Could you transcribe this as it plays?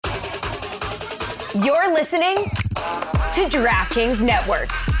You're listening to DraftKings Network.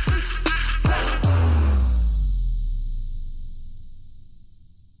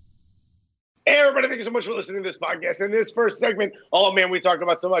 Hey, everybody, thank you so much for listening to this podcast. In this first segment, oh, man, we talk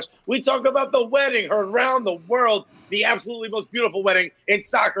about so much. We talk about the wedding around the world, the absolutely most beautiful wedding in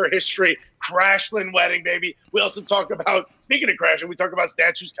soccer history, Crashland wedding, baby. We also talk about, speaking of crashing, we talk about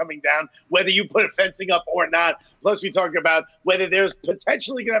statues coming down, whether you put fencing up or not. Plus, we talk about whether there's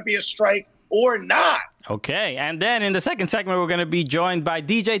potentially going to be a strike or not. Okay, and then in the second segment, we're going to be joined by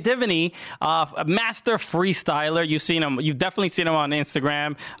DJ Diveny, a master freestyler. You've definitely seen him on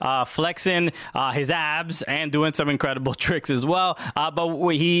Instagram, flexing his abs and doing some incredible tricks as well.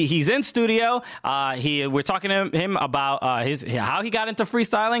 But he's in studio. We're talking to him about how he got into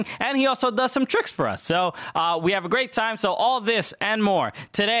freestyling, and he also does some tricks for us. So we have a great time. So all this and more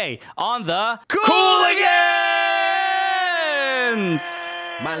today on the Cooligans!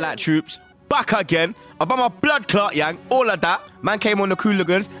 Man like troops. Back again. About my blood clot, yang. All of that. Man came on the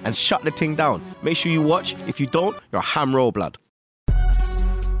Cooligans and shut the thing down. Make sure you watch. If you don't, you're a ham roll blood.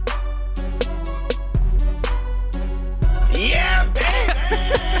 Yeah, baby!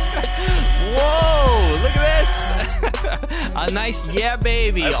 Whoa, look at this. A nice yeah,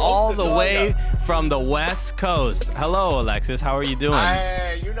 baby, all the way from the West Coast. Hello, Alexis. How are you doing?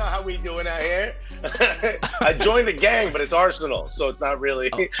 You know how we doing out here. I joined the gang, but it's Arsenal, so it's not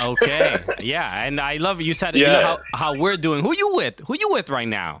really. Okay. Yeah, and I love you said you know how we're doing. Who you with? Who you with right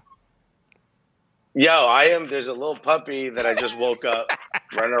now? Yo, there's a little puppy that I just woke up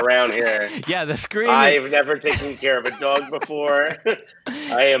running around here. Yeah, the screaming. I've never taken care of a dog before.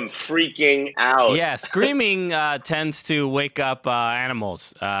 I am freaking out. Yeah, screaming tends to wake up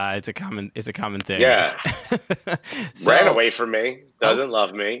animals. It's a common thing. Yeah. Ran away from me. Doesn't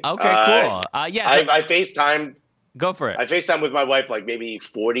love me. Okay, cool. Yes. I FaceTimed. Go for it. I FaceTimed with my wife like maybe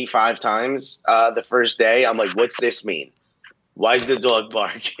 45 times the first day. I'm like, what's this mean? Why is the dog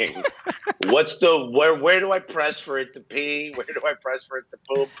barking? Where do I press for it to pee? Where do I press for it to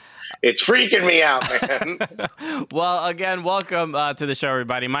poop? It's freaking me out, man. Well, again, welcome to the show,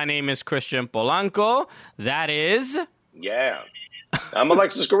 everybody. My name is Christian Polanco. That is... Yeah. I'm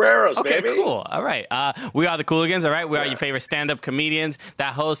Alexis Guerreros, okay, baby. Cool. All right. We are the Cooligans, all right? We are your favorite stand-up comedians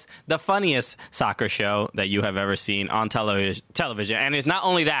that host the funniest soccer show that you have ever seen on television. And it's not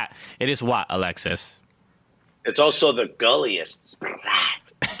only that. It is what, Alexis? It's also the gulliest.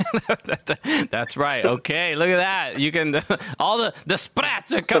 That's right. Okay, look at that. You can all the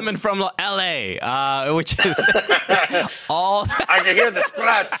sprats are coming from L.A., which is all. I can hear the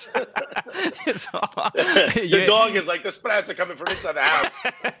sprats. The dog is like the sprats are coming from inside the house.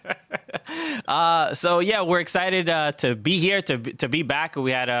 So yeah, we're excited to be here to be back.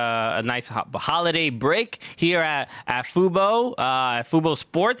 We had a nice holiday break here at Fubo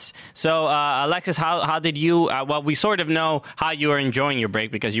Sports. So Alexis, how did you? Well, we sort of know how you were enjoying your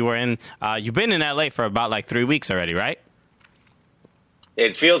break because you've been in LA for about like 3 weeks already, right?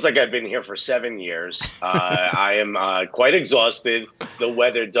 It feels like I've been here for 7 years. I am quite exhausted. The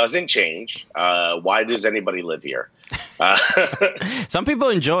weather doesn't change. Why does anybody live here? Some people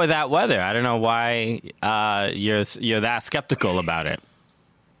enjoy that weather. I don't know why you're that skeptical about it.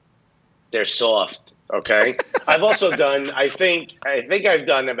 They're soft. Okay. I've also done. I think I've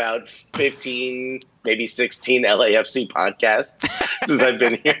done about 15, maybe 16 LAFC podcasts since I've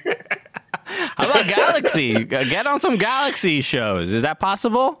been here. How about Galaxy? Get on some Galaxy shows. Is that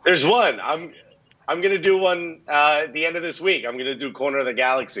possible? There's one. I'm going to do one at the end of this week. I'm going to do Corner of the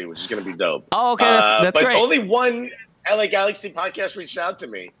Galaxy, which is going to be dope. Oh, okay. That's but great. Only one LA Galaxy podcast reached out to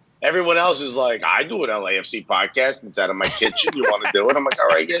me. Everyone else is like, I do an LAFC podcast. It's out of my kitchen. You want to do it? I'm like, all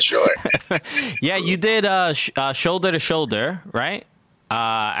right, yeah, sure. Yeah, you did Shoulder to Shoulder, right?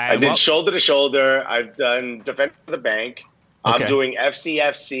 I did Shoulder to Shoulder. I've done Defend for the Bank. Okay. I'm doing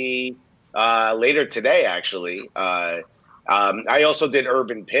FCFC later today, actually. I also did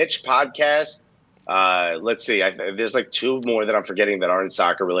Urban Pitch podcast. Let's see. There's like 2 more that I'm forgetting that aren't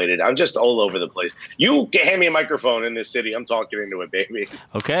soccer related. I'm just all over the place. You hand me a microphone in this city. I'm talking into it, baby.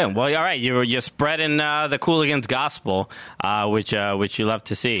 Okay. Well, all right. You're spreading the Cooligans gospel, which you love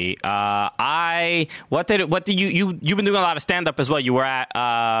to see. You've been doing a lot of stand up as well. You were at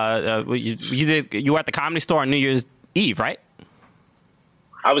you were at the Comedy Store on New Year's Eve, right?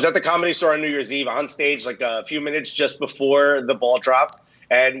 I was at the Comedy Store on New Year's Eve on stage like a few minutes just before the ball dropped.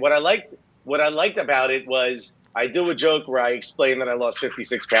 And what I liked about it was I do a joke where I explain that I lost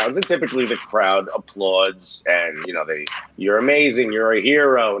 56 pounds, and typically the crowd applauds and, you're amazing, you're a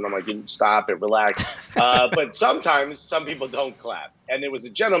hero. And I'm like, stop it, relax. But sometimes some people don't clap. And there was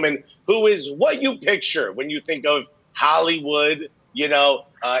a gentleman who is what you picture when you think of Hollywood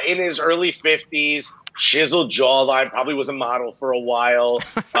in his early 50s, chiseled jawline, probably was a model for a while,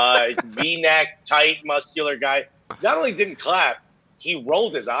 V-neck, tight, muscular guy. Not only didn't clap, he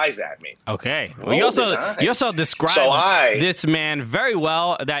rolled his eyes at me. Okay. Well, you also described this man very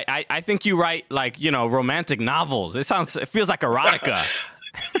well. That I think you write romantic novels. It feels like erotica.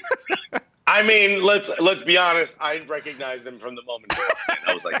 I mean, let's be honest. I recognized him from the moment he walked in.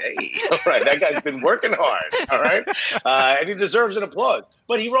 I was like, hey, all right, that guy's been working hard, all right? And he deserves an applause.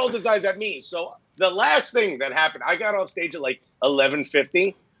 But he rolled his eyes at me. So the last thing that happened, I got off stage at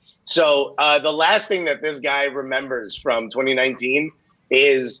 11:50. So the last thing that this guy remembers from 2019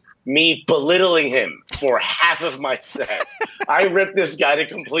 is me belittling him for half of my set. I ripped this guy to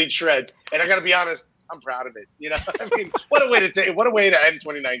complete shreds. And I got to be honest, I'm proud of it. I mean, what a way to end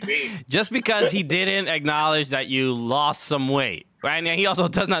 2019. Just because he didn't acknowledge that you lost some weight, right? And he also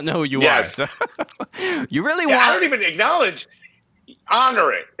does not know who you are. So you really want. I don't even acknowledge.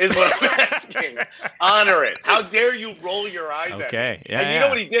 Honor it is what I'm asking. Honor it. How dare you roll your eyes at me? Okay. Yeah. And you know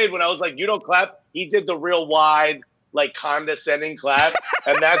what he did when I was like, you don't clap? He did the real wide, condescending clap.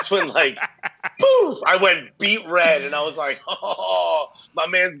 And that's when, poof, I went beet red. And I was like, oh, my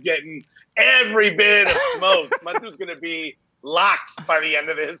man's getting every bit of smoke. My dude's going to be locks by the end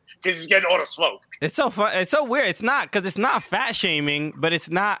of this because he's getting all the smoke. It's so fun. It's so weird. It's not fat shaming, but it's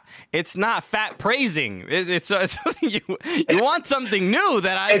not fat praising. It's something you want something new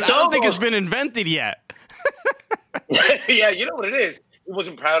that I don't think has been invented yet. Yeah, you know what it is? He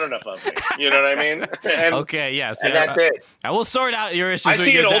wasn't proud enough of me. You know what I mean? And, okay, yes. And that's it. I will sort out your issues. I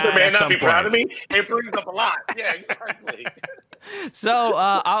see an older man not be point. Proud of me. It brings up a lot. Yeah, exactly. So,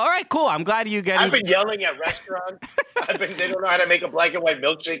 all right, cool. I'm glad you get. I've been yelling at restaurants. They don't know how to make a black and white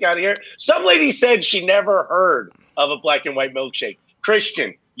milkshake out here. Some lady said she never heard of a black and white milkshake.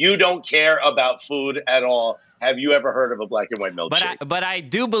 Christian, you don't care about food at all. Have you ever heard of a black and white milkshake? But I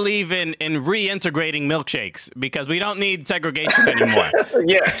do believe in reintegrating milkshakes because we don't need segregation anymore.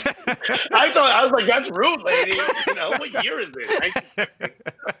 Yeah. I was like, that's rude, lady. What year is this?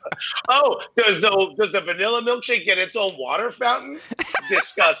 Oh, does the vanilla milkshake get its own water fountain?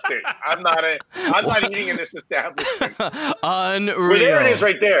 Disgusting. I'm not eating in this establishment. Unreal. Well, there it is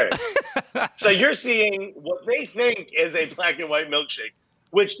right there. So you're seeing what they think is a black and white milkshake.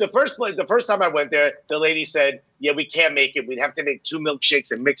 Which the first time I went there, the lady said, yeah, we can't make it. We'd have to make 2 milkshakes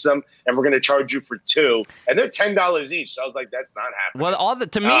and mix them, and we're going to charge you for 2. And they're $10 each. So I was like, that's not happening. Well, all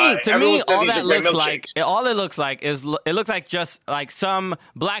it looks like is just like some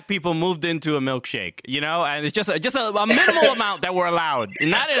black people moved into a milkshake, and it's just a minimal amount that we're allowed.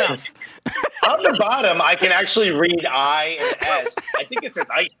 Not enough. On the bottom, I can actually read I and S. I think it says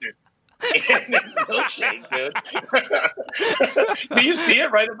ISIS. In this milkshake, dude. Do you see it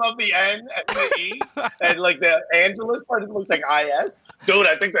right above the N and the E? And the Angeles part, it looks like IS. Dude,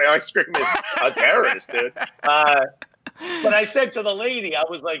 I think the ice cream is a terrorist, dude. But I said to the lady, I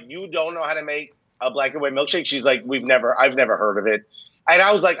was like, you don't know how to make a black and white milkshake? She's like, I've never heard of it. And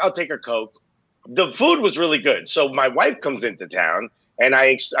I was like, I'll take her Coke. The food was really good. So my wife comes into town and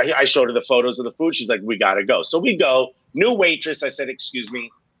I showed her the photos of the food. She's like, we got to go. So we go. New waitress. I said, excuse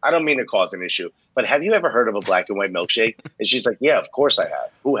me. I don't mean to cause an issue, but have you ever heard of a black and white milkshake? And she's like, yeah, of course I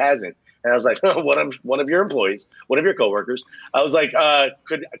have. Who hasn't? And I was like, one of your employees, one of your coworkers. I was like,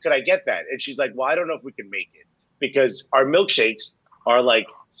 could I get that? And she's like, well, I don't know if we can make it because our milkshakes are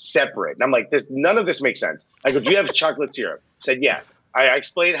separate. And I'm like, none of this makes sense. I go, do you have chocolate syrup? Said, yeah. I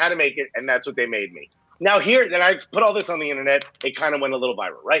explained how to make it, and that's what they made me. Now then I put all this on the internet. It kind of went a little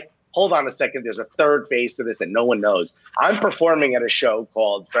viral, right? Hold on a second. There's a third phase to this that no one knows. I'm performing at a show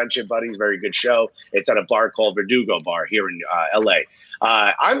called Friendship Buddies, very good show. It's at a bar called Verdugo Bar here in L.A.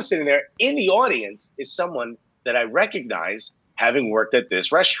 I'm sitting there. In the audience is someone that I recognize having worked at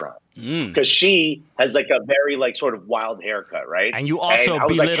this restaurant because she has a very sort of wild haircut, right? And you also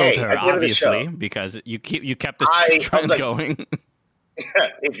belittled her, obviously, because you kept the trend going.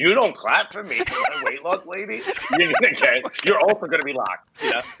 If you don't clap for me, my weight loss lady, you're also going to be locked.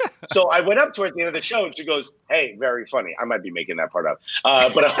 So I went up to her at the end of the show, and she goes, "Hey, very funny." I might be making that part up,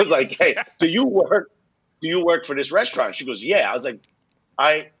 but I was like, "Hey, do you work for this restaurant?" She goes, "Yeah." I was like,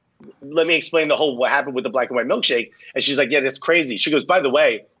 let me explain what happened with the black and white milkshake." And she's like, "Yeah, that's crazy." She goes, "By the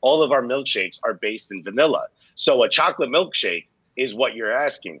way, all of our milkshakes are based in vanilla, so a chocolate milkshake is what you're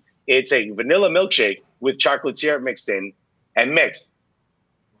asking. It's a vanilla milkshake with chocolate syrup mixed in and mixed."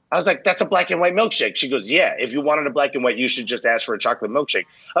 I was like, that's a black and white milkshake. She goes, yeah, if you wanted a black and white, you should just ask for a chocolate milkshake.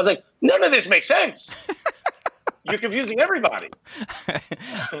 I was like, none of this makes sense. You're confusing everybody.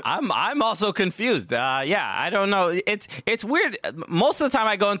 I'm also confused. Yeah, I don't know. It's weird. Most of the time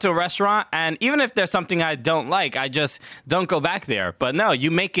I go into a restaurant, and even if there's something I don't like, I just don't go back there. But no, you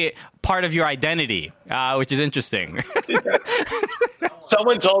make it part of your identity, which is interesting.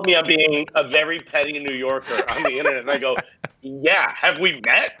 Someone told me I'm being a very petty New Yorker on the internet, and I go, yeah, have we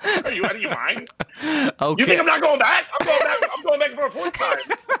met? Are you out of your mind? Okay. You think I'm not going back? I'm going back for a fourth time.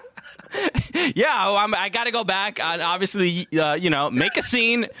 Yeah, I got to go back. Obviously, make a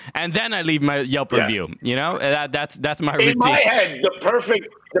scene, and then I leave my Yelp review. That's my routine. In my head,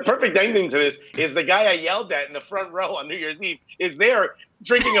 the perfect ending to this is the guy I yelled at in the front row on New Year's Eve is there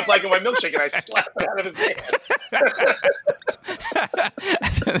drinking a black and white milkshake, and I slap it out of his hand.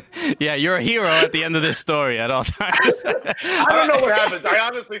 Yeah, you're a hero at the end of this story at all times. I don't know what happens. I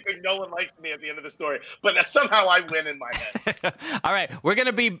honestly think no one likes me at the end of the story, but somehow I win in my head. All right, we're going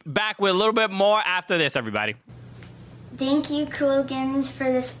to be back with a little bit more after this, everybody. Thank you, Cooligans,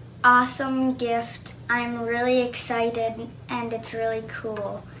 for this awesome gift. I'm really excited, and it's really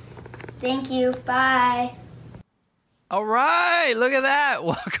cool. Thank you. Bye. All right, look at that.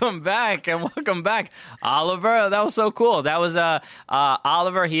 Welcome back, Oliver. That was so cool. That was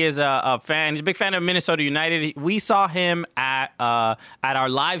Oliver. He is a fan. He's a big fan of Minnesota United. We saw him at our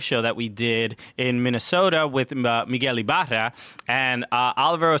live show that we did in Minnesota with Miguel Ibarra. And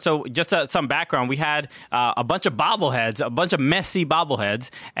Oliver, so just some background, we had a bunch of bobbleheads, a bunch of messy bobbleheads,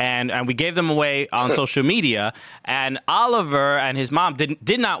 and we gave them away on social media. And Oliver and his mom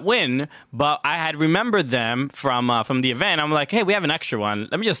did not win, but I had remembered them from the event. I'm like, hey, we have an extra one.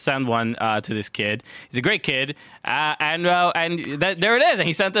 Let me just send one to this kid. He's a great kid, and there it is. And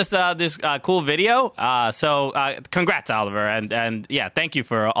he sent us this cool video. So congrats, Oliver, and yeah, thank you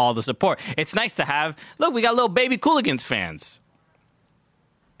for all the support. It's nice to have. Look, we got little baby Cooligans fans.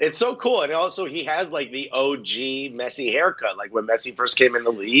 It's so cool, and also he has like the OG Messi haircut, like when Messi first came in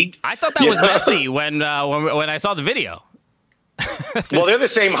the league. I thought that was Messi when I saw the video. Well, they're the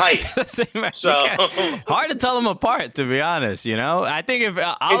same height. So hard to tell them apart, to be honest. I think if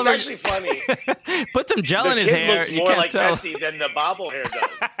Oliver, it's actually funny. Put some gel in his hair, looks you more can't like tell. Messi than the bobble hair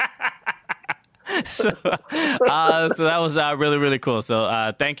does. So that was really, really cool.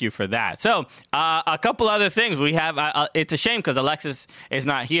 So thank you for that. So a couple other things we have. It's a shame because Alexis is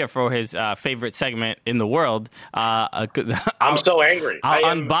not here for his favorite segment in the world. I'm so angry. Our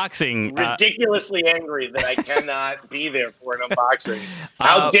unboxing. Ridiculously angry that I cannot be there for an unboxing.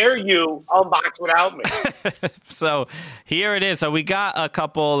 How dare you unbox without me? So here it is. So we got a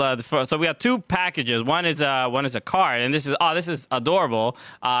couple. So we got two packages. One is a card, and this is adorable.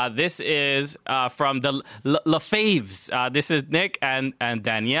 This is from the Faves. This is Nick and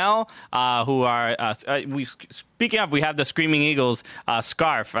Danielle, who are speaking of. We have the Screaming Eagles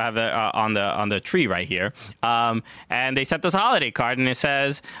scarf. I have it on the tree right here, and they sent us a holiday card, and it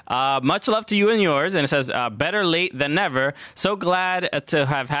says, "Much love to you and yours," and it says, "Better late than never. So glad to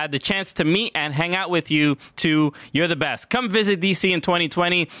have had the chance to meet and hang out with you too. You're the best. Come visit DC in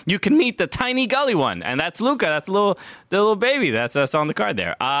 2020. You can meet the tiny gully one," and that's Luca. That's the little baby. That's on the card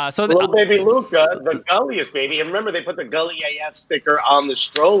there. So little baby Luca, the gulliest baby. And remember, they put the Gully AF sticker on the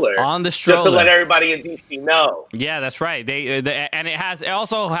stroller. Just to let everybody in DC know. Yeah, that's right. And it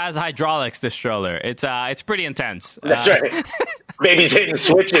also has hydraulics. This stroller. It's pretty intense. That's right. Baby's hitting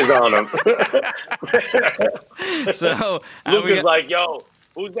switches on them. So Luca's like, "Yo,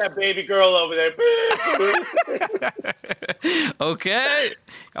 who's that baby girl over there?" Okay.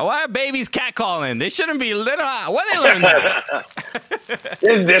 Why are babies catcalling? They shouldn't be little. Where they learn that?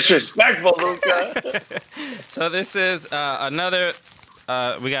 It's disrespectful, Luca. So this is another.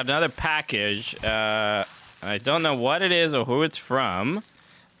 We got another package. I don't know what it is or who it's from.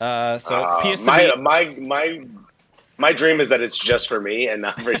 So it appears to be. My dream is that it's just for me and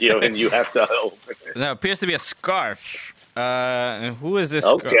not for you, and you have to open it. No, it appears to be a scarf. And who is this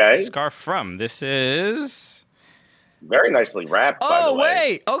scarf from? This is very nicely wrapped. By the way.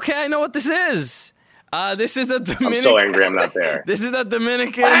 Wait. Okay, I know what this is. This is the Dominican. I'm so angry I'm not there. This is the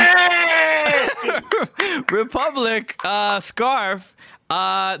Dominican Republic scarf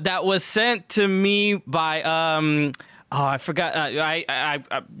that was sent to me by I forgot.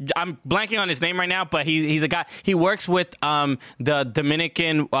 I'm blanking on his name right now, but he's a guy. He works with the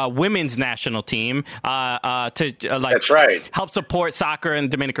Dominican women's national team That's right. help support soccer in the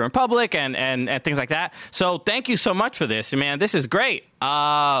Dominican Republic and things like that. So thank you so much for this, man. This is great.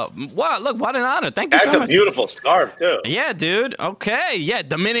 Wow, look, what an honor. Thank you so much. That's a beautiful scarf, too. Yeah, dude. Okay. Yeah,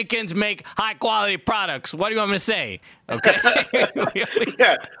 Dominicans make high-quality products. What do you want me to say? Okay.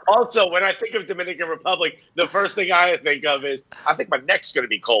 Yeah. Also, when I think of Dominican Republic, the first thing I think of is, I think my neck's going to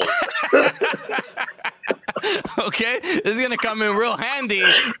be cold. Okay, this is gonna come in real handy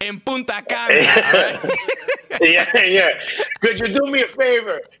in Punta Cana. All right? Yeah. Could you do me a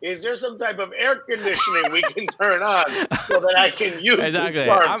favor? Is there some type of air conditioning we can turn on so that I can use Exactly. the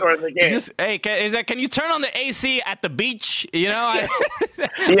scarf during the game? Can you turn on the AC at the beach? You know, Is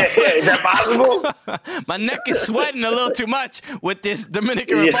that possible? my neck is sweating a little too much with this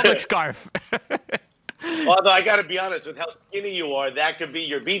Dominican Republic scarf. Although I got to be honest, with how skinny you are, that could be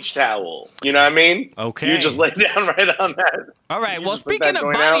your beach towel. You know what I mean? Okay. You just lay down right on that. All right. You Well, just put speaking that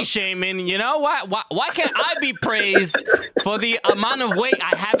of joint body out. shaming, you know why can't I be praised for the amount of weight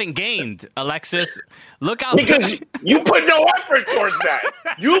I haven't gained, Alexis? Look out. Because you put no effort towards that.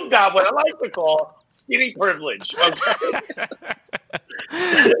 You've got what I like to call skinny privilege.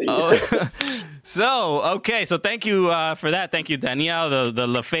 Okay. So thank you for that. Thank you, Danielle, the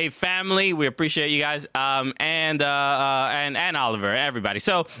LaFave family. We appreciate you guys, and Oliver, everybody.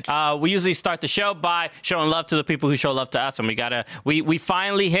 So we usually start the show by showing love to the people who show love to us, and we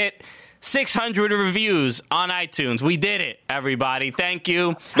finally hit 600 reviews on iTunes. We did it, everybody. Thank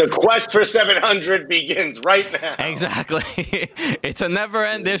you. The quest for 700 begins right now. Exactly. It's a never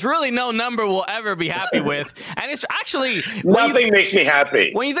end. There's really no number we'll ever be happy with. And it's actually... Nothing makes me happy.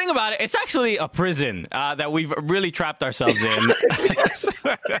 When you think about it, it's actually a prison that we've really trapped ourselves in.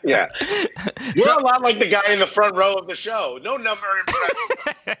 Yeah. You're a lot like the guy in the front row of the show. No number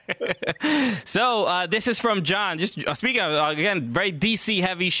impressive. So this is from John. Just speaking of, again, very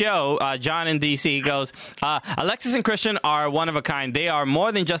DC-heavy show. John in DC goes, Alexis and Christian are one of a kind. They are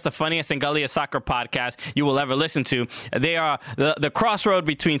more than just the funniest and gulliest soccer podcast you will ever listen to. They are the crossroad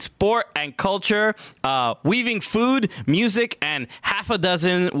between sport and culture, weaving food, music, and half a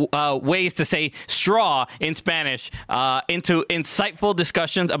dozen ways to say straw in Spanish into insightful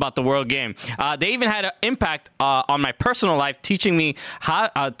discussions about the world game. They even had an impact on my personal life, teaching me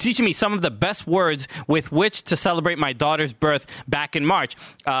some of the best words with which to celebrate my daughter's birth back in March.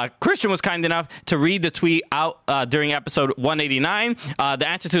 Christian was kind enough to read the tweet out during episode 189. The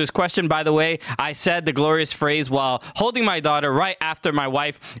answer to his question, by the way, I said the glorious phrase while holding my daughter right after my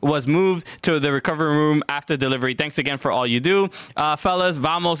wife was moved to the recovery room after delivery. Thanks again for all you do. Fellas,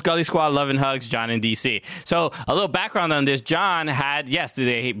 vamos, Gully Squad, love and hugs, John in DC. So a little background on this. John had,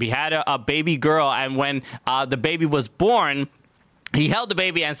 he had a baby girl, and when the baby was born, he held the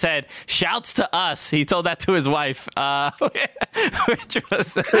baby and said, "Shouts to us." He told that to his wife, which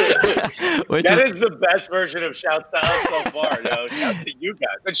is the best version of shouts to us so far. No, shouts to you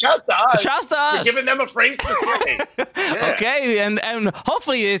guys. And shouts to us. Shouts to us. You're giving them a phrase to say. Yeah. Okay, and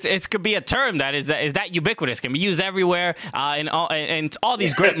hopefully it could be a term that is that ubiquitous, can be used everywhere in all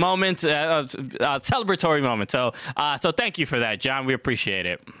these great moments, celebratory moments. So thank you for that, John. We appreciate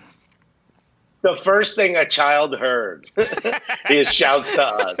it. The first thing a child heard is shouts to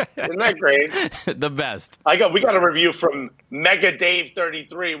us. Isn't that great? The best. We got a review from Mega Dave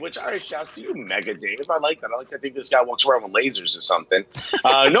 33, which shouts to you, Mega Dave. I like that. I like to think this guy walks around with lasers or something.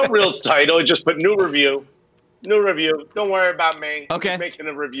 No real title, just put new review. New review. Don't worry about me. Okay. I'm just making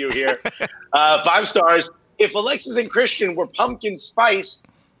a review here. 5 stars. If Alexis and Christian were pumpkin spice,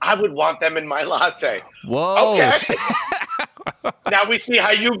 I would want them in my latte. Whoa. Okay. Now we see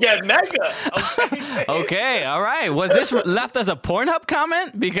how you get mega. Okay. Okay, all right. Was this left as a Pornhub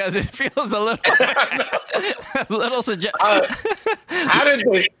comment? Because it feels a little suggestive. How did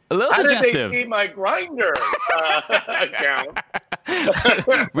they suggestive. see my Grindr account?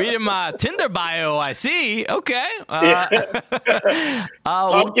 Reading my Tinder bio, I see. Okay.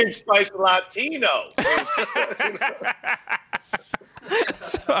 Pumpkin spice Latino.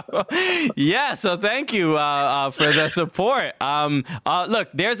 So thank you for the support. Look,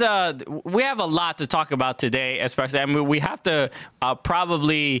 we have a lot to talk about today, especially. I mean, we have to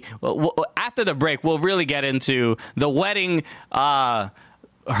probably after the break, we'll really get into the wedding.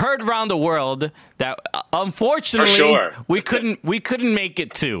 Heard around the world that unfortunately we couldn't make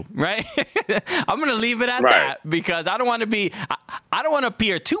it to, right? I'm gonna leave it at that because I don't want to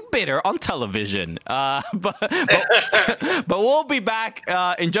appear too bitter on television. But we'll be back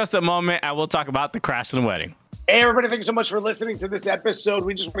in just a moment, and we'll talk about the Crashland wedding. Hey, everybody, thanks so much for listening to this episode.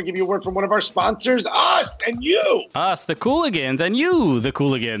 We just want to give you a word from one of our sponsors, us and you. Us, the Cooligans, and you, the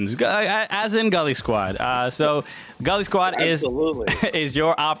Cooligans, as in Gully Squad. So Gully Squad is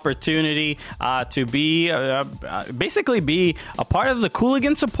your opportunity to be basically be a part of the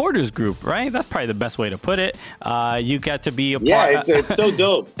Cooligan supporters group, right? That's probably the best way to put it. You get to be a part. Yeah, it's so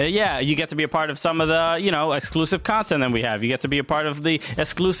dope. Yeah, you get to be a part of some of the exclusive content that we have. You get to be a part of the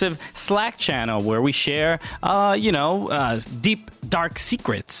exclusive Slack channel where we share deep, dark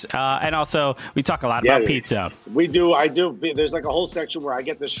secrets. And also, we talk a lot about pizza. We do. I do. There's like a whole section where I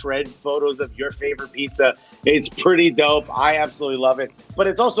get to shred photos of your favorite pizza. It's pretty dope. I absolutely love it. But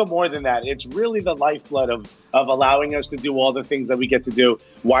it's also more than that. It's really the lifeblood of allowing us to do all the things that we get to do,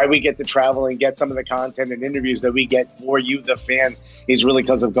 why we get to travel and get some of the content and interviews that we get for you, the fans, is really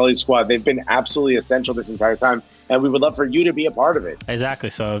because of Gully Squad. They've been absolutely essential this entire time, and we would love for you to be a part of it. Exactly.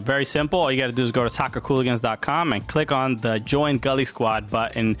 So very simple. All you got to do is go to soccercooligans.com and click on the Join Gully Squad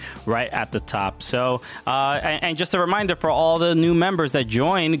button right at the top. So, and just a reminder for all the new members that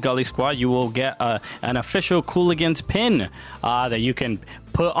join Gully Squad, you will get an official Cooligans pin that you can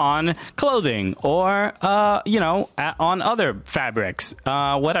put on clothing or, on other fabrics,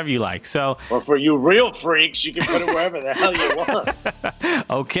 whatever you like. So, or for you real freaks, you can put it wherever the hell you want.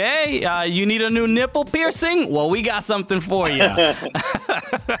 Okay. You need a new nipple piercing? Well, we got something for you.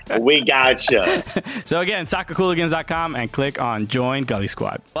 We gotcha. So again, soccercooligans.com and click on Join Gully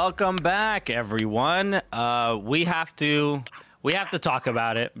Squad. Welcome back, everyone. We have to talk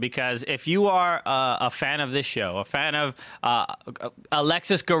about it because if you are a fan of this show, a fan of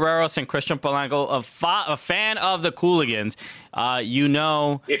Alexis Guerreros and Christian Polanco, a fan of the Cooligans,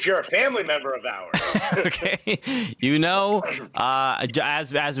 if you're a family member of ours, okay,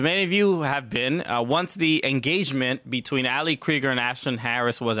 as many of you have been, once the engagement between Ali Krieger and Ashton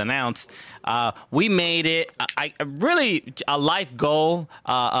Harris was announced, we made it really a life goal.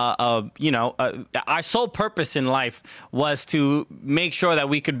 Our sole purpose in life was to make sure that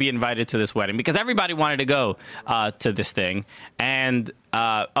we could be invited to this wedding because everybody wanted to go to this thing, and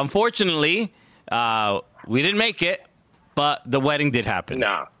unfortunately, we didn't make it. But the wedding did happen.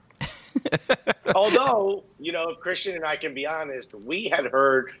 Nah. Although, if Christian and I can be honest, we had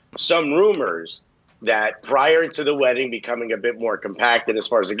heard some rumors that prior to the wedding becoming a bit more compacted as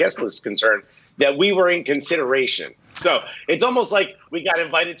far as the guest list is concerned, that we were in consideration. So it's almost like we got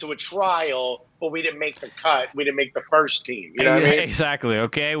invited to a trial, but we didn't make the cut. We didn't make the first team. You know what I mean? Exactly.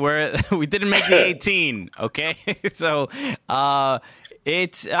 Okay. We didn't make the 18. Okay. So, I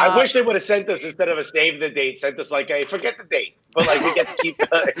wish they would have sent us, instead of a save the date, sent us like a forget the date, but like we get to keep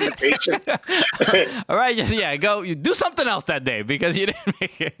the invitation. All right, go. You do something else that day because you didn't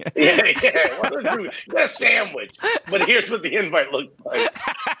make it. You got a sandwich, but here's what the invite looks like.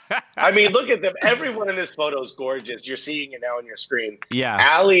 I mean, look at them. Everyone in this photo is gorgeous. You're seeing it now on your screen.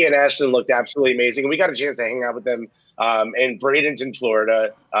 Yeah, Ali and Ashton looked absolutely amazing. We got a chance to hang out with them in Bradenton,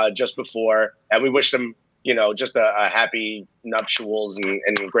 Florida, just before, and we wish them, just a happy nuptials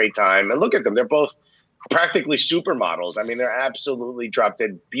and great time. And look at them. They're both practically supermodels. I mean, they're absolutely drop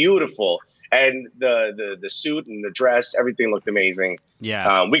dead beautiful. And the suit and the dress, everything looked amazing.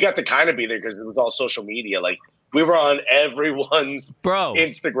 Yeah. We got to kind of be there because it was all social media. Like, we were on everyone's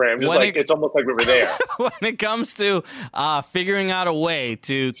Instagram. It's almost like we were there. When it comes to figuring out a way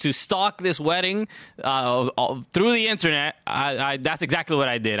to stalk this wedding through the internet, that's exactly what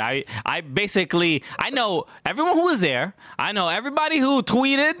I did. I know everyone who was there. I know everybody who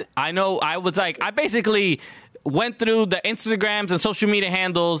tweeted. I basically went through the Instagrams and social media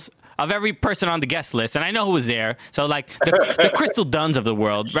handles of every person on the guest list, and I know who was there. So, like the Crystal Dunns of the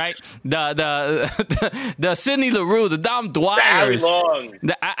world, right? The Sidney LaRue, the Dom Dwyers,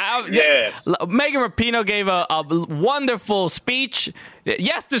 Megan Rapinoe gave a wonderful speech.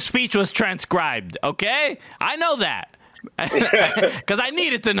 Yes, the speech was transcribed. Okay, I know that because I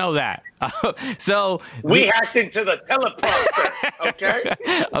needed to know that. So we hacked into the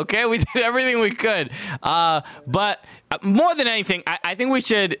teleprompter. Okay, we did everything we could. But more than anything, I think we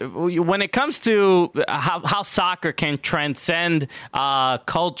should, when it comes to how soccer can transcend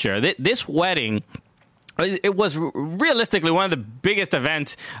culture, this wedding, it was realistically one of the biggest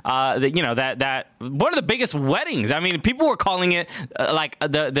events that one of the biggest weddings. I mean, people were calling it like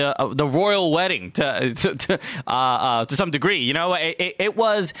the royal wedding to some degree. It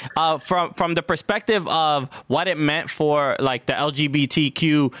was from the perspective of what it meant for like the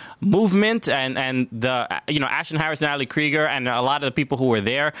LGBTQ movement and the Ashton Harris and Ali Krieger and a lot of the people who were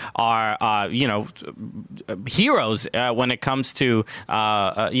there are heroes when it comes to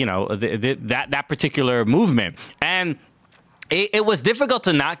that particular movement. And it was difficult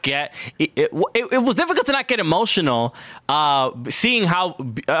to not get it was difficult to not get emotional seeing how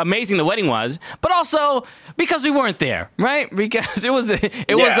amazing the wedding was, but also because we weren't there, right? Because it was like,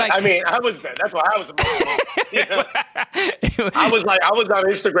 I mean, I was there. That's why I was emotional. I was on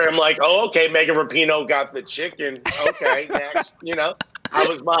Instagram like, oh, okay, Megan Rapinoe got the chicken. Okay, next, I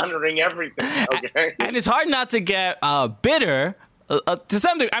was monitoring everything. Okay, and it's hard not to get bitter. to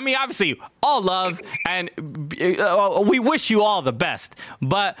some degree, I mean, obviously, all love, and we wish you all the best.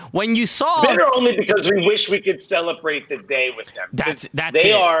 But when you saw... Bitter only because we wish we could celebrate the day with them. That's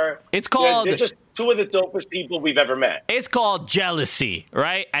they it. are... It's called... They're just two of the dopest people we've ever met. It's called jealousy,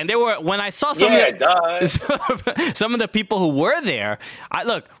 right? And there were, when I saw some of the people who were there,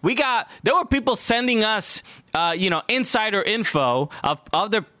 there were people sending us, insider info of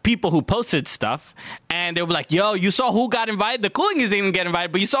other people who posted stuff, and they were like, "Yo, you saw who got invited? The Cooligans didn't get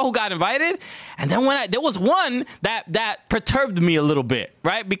invited, but you saw who got invited." And then there was one that perturbed me a little bit,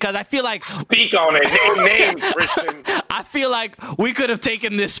 right? Because I feel like speak on it, name names, Christian. I feel like we could have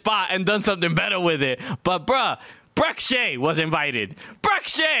taken this spot and done something better with it, but bruh, Breck Shea was invited. Breck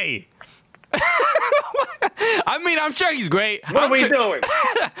Shea. I mean, I'm sure he's great. What are we doing?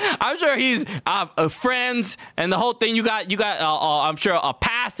 I'm sure he's friends and the whole thing. You got. I'm sure a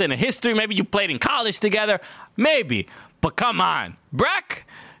past and a history. Maybe you played in college together. Maybe, but come on, Breck,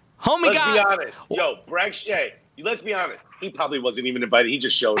 homie. Let's be honest. Yo, Breck Shea. Let's be honest. He probably wasn't even invited. He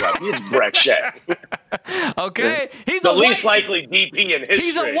just showed up. He's Breck Shea. Okay, he's the least likely DP in history.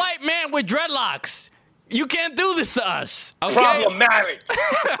 He's a white man with dreadlocks. You can't do this to us. Okay? Problematic.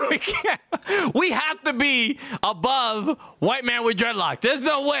 We have to be above white man with dreadlocks. There's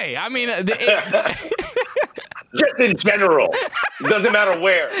no way. I mean, just in general, it doesn't matter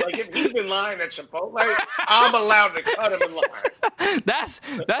where. Like if he's in line at Chipotle, I'm allowed to cut him in line.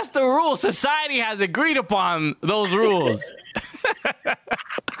 That's the rule. Society has agreed upon those rules.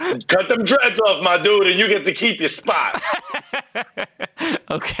 Cut them dreads off, my dude, and you get to keep your spot.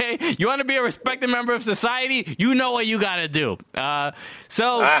 Okay, you want to be a respected member of society? You know what you got to do.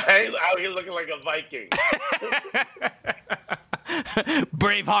 So I ain't out here looking like a Viking.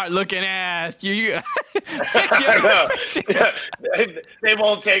 Braveheart looking ass. You fix your. They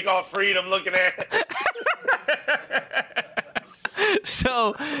won't take off freedom looking ass.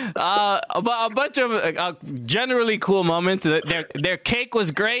 So, a bunch of generally cool moments. Their cake was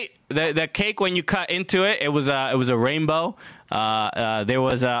great. The cake, when you cut into it, it was a rainbow. There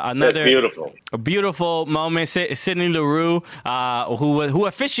was another beautiful moment. Sidney LaRue, who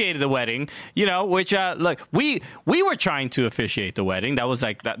officiated the wedding. Which look, we were trying to officiate the wedding. That was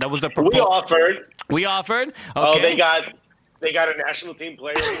that was the proposal. We offered. Okay. Oh, they got a national team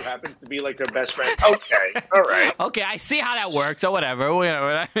player who happens to be like their best friend. Okay, all right. Okay, I see how that works, or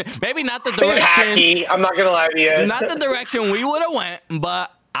whatever. Maybe not the direction. Hacky, I'm not gonna lie to you. Not the direction we would have went,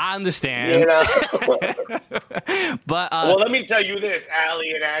 but I understand. But well, let me tell you this,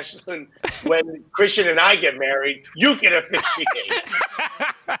 Allie and Ashlyn. When Christian and I get married, you can officiate.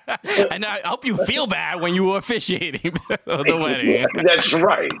 And I hope you feel bad when you were officiating the wedding. That's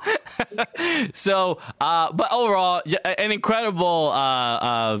right. So, but overall, an incredible,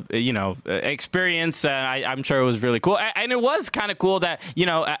 experience. I'm sure it was really cool. And it was kind of cool that,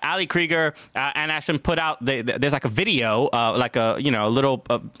 Ali Krieger and Ashlyn put out, there's like a video, like a little,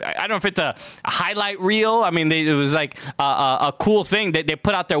 I don't know if it's a highlight reel. I mean, it was like a cool thing that they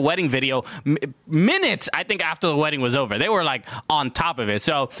put out their wedding video minutes, I think, after the wedding was over. They were like on top of it.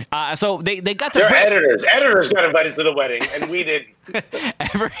 So they got to. They're editors. Editors got invited to the wedding, and we didn't.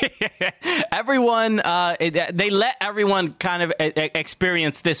 Everyone, they let everyone kind of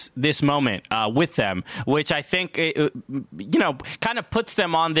experience this moment with them, which I think kind of puts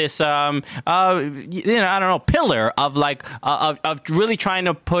them on this I don't know, pillar of of really trying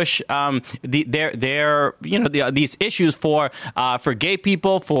to push their these issues for gay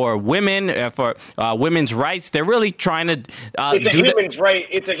people, for women, for women's rights. They're really trying to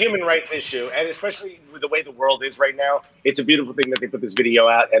It's a human rights issue, and especially with the way the world is right now, it's a beautiful thing that they put this video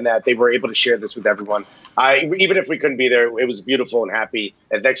out and that they were able to share this with everyone. Even if we couldn't be there, it was beautiful and happy.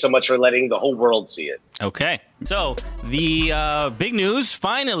 And thanks so much for letting the whole world see it. Okay. So the big news,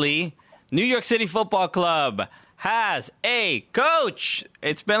 finally, New York City Football Club has a coach.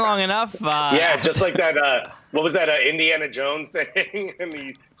 It's been long enough. Yeah, just like that. What was that Indiana Jones thing? And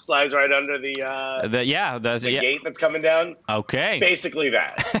he slides right under the gate that's coming down. Okay, basically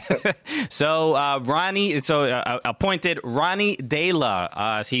that. So appointed Ronnie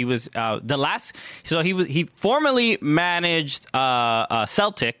Dela. He was the last. So he formerly managed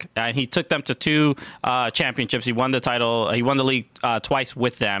Celtic, and he took them to 2 championships. He won the title. He won the league twice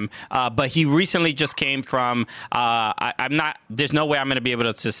with them. But he recently just came from. I'm not. There's no way I'm going to be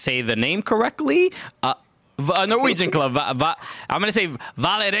able to say the name correctly. A Norwegian club. I'm going to say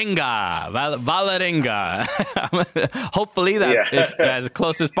Valerenga. Valerenga. Hopefully that is as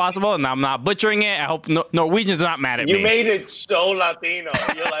close as possible, and I'm not butchering it. I hope Norwegians are not mad at me. You made it so Latino.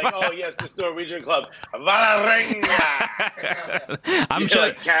 You're like, oh, yes, this Norwegian club. Valerenga. I'm sure.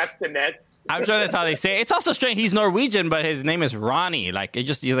 Like castanets. I'm sure that's how they say it. It's also strange. He's Norwegian, but his name is Ronnie. Like,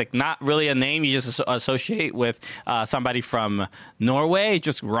 he's like not really a name you just associate with somebody from Norway.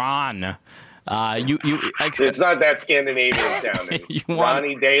 Just Ron. It's not that Scandinavian sounding.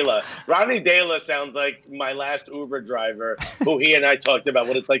 Ronnie Dela. Ronnie Dela sounds like my last Uber driver, who he and I talked about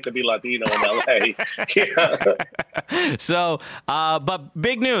what it's like to be Latino in LA. Yeah. So, but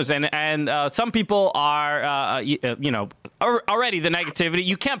big news, and some people are, already the negativity.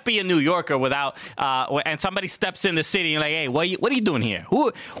 You can't be a New Yorker without, and somebody steps in the city and like, hey, what are you doing here?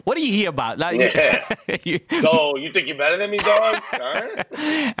 What are you here about? Like, you think you're better than me, dog? All right.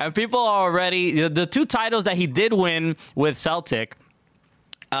 And people are already. The two titles that he did win with Celtic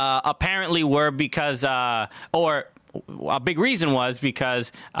apparently were because, or a big reason was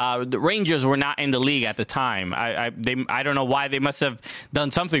because the Rangers were not in the league at the time. I don't know why. They must have done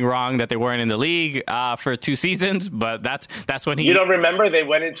something wrong that they weren't in the league for 2 seasons. But that's when he. You don't remember they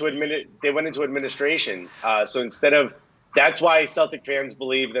went into administration. So that's why Celtic fans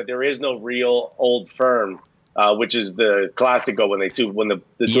believe that there is no real old firm, which is the Classico when the two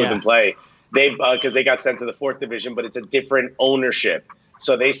of them play. Because they got sent to the 4th division, but it's a different ownership.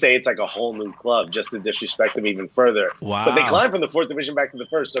 So they say it's like a whole new club just to disrespect them even further. Wow. But they climbed from the 4th division back to the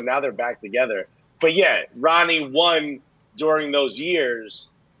 1st, so now they're back together. But yeah, Ronnie won during those years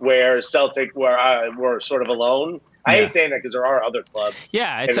where Celtic were sort of alone. I hate saying that because there are other clubs.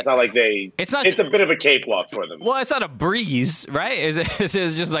 Yeah, it's not like it's a bit of a cakewalk for them. Well, it's not a breeze, right? It's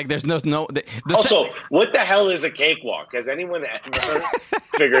just like there's no. Also, what the hell is a cakewalk? Has anyone ever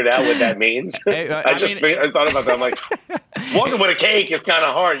figured out what that means? I thought about that. I'm like, walking with a cake is kind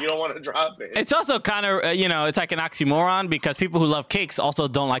of hard. You don't want to drop it. It's also kind of it's like an oxymoron because people who love cakes also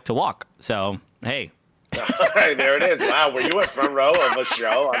don't like to walk. So hey. There it is. Wow, were you at front row of a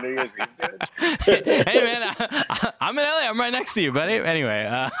show on New Year's Eve? Hey man, I'm in LA. I'm right next to you, buddy.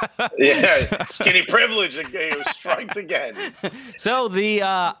 Anyway, skinny privilege strikes again. So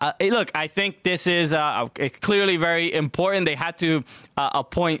look, I think this is clearly very important. They had to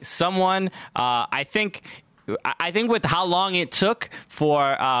appoint someone. I think with how long it took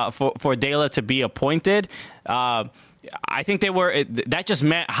for Dela to be appointed. I think that just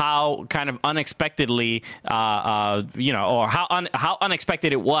meant how kind of unexpectedly, or how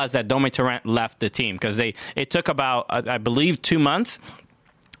unexpected it was that Domi Torrent left the team because it took about, I believe, 2 months.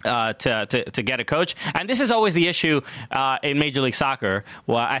 To get a coach. And this is always the issue in Major League Soccer.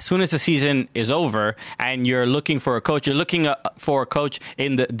 Well, as soon as the season is over and you're looking for a coach, during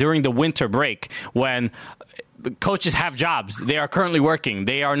the winter break when coaches have jobs. They are currently working.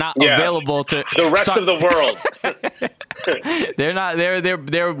 They are not available to the rest of the world. They're not.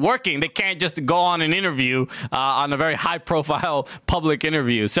 They're working. They can't just go on an interview on a very high profile public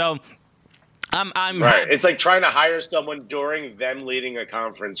interview. So I'm right. It's like trying to hire someone during them leading a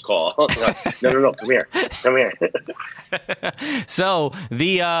conference call. No, come here. So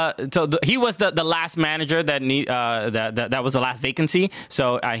he was the last manager that was the last vacancy.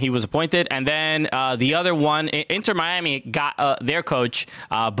 So he was appointed, and then the other one, Inter Miami, got their coach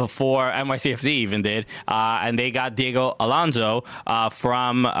before NYCFC even did, and they got Diego Alonso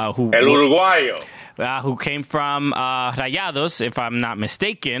from El Uruguayo, who came from Rayados, if I'm not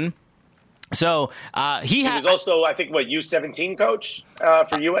mistaken. So he was also, I think, U17 coach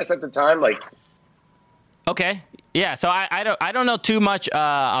for US at the time. Okay, yeah. So I don't know too much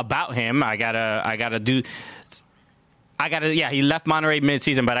about him. He left Monterrey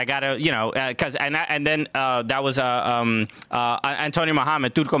mid-season, but I gotta, because and then that was Antonio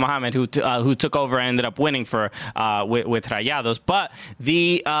Mohamed, Turco Mohamed, who took over and ended up winning with Rayados. But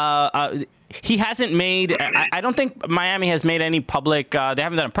he hasn't made. I don't think Miami has made any public. They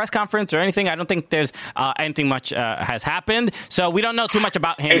haven't done a press conference or anything. I don't think there's anything much has happened. So we don't know too much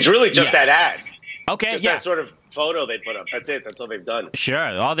about him. It's really just that ad. Okay, just that sort of photo they put up. That's it. That's all they've done.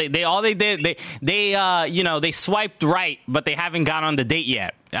 Sure. All they did. They swiped right, but they haven't gone on the date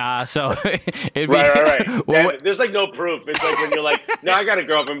yet. So right. There's no proof. It's like when you're like, no, I got a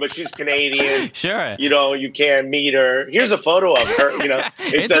girlfriend, but she's Canadian. Sure. You can't meet her. Here's a photo of her.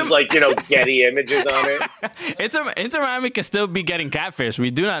 It says Getty Images on it. Inter Miami can still be getting catfish.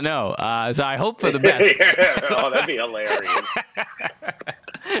 We do not know. So I hope for the best. Oh, that'd be hilarious.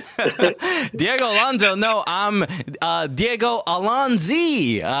 Diego Alonso. No, I'm Diego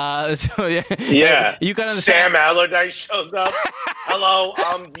Alonzi. So Yeah. you can understand. Sam Allardyce shows up. Hello,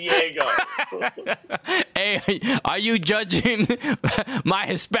 I'm Diego. Hey, are you judging my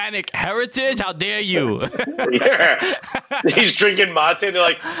Hispanic heritage? How dare you? Yeah. He's drinking mate. They're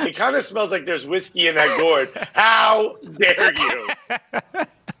like, it kind of smells like there's whiskey in that gourd. How dare you?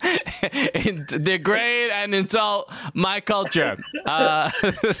 Degrade and insult my culture.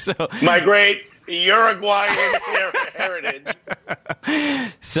 So My great Uruguayan heritage.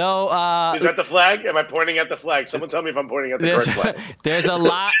 So is that the flag? Am I pointing at the flag? Someone tell me if I'm pointing at the correct flag.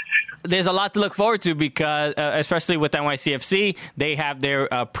 There's a lot to look forward to because, especially with NYCFC, they have their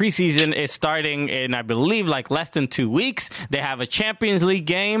preseason is starting in, I believe, like less than 2 weeks. They have a Champions League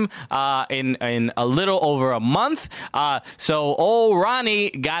game in a little over a month. So old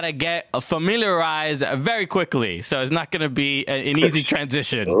Ronnie gotta get familiarized very quickly. So it's not going to be an easy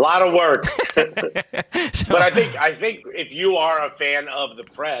transition. A lot of work. But I think if you are a fan of the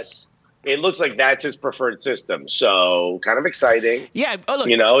press, it looks like that's his preferred system. So kind of exciting. Yeah. Oh, look.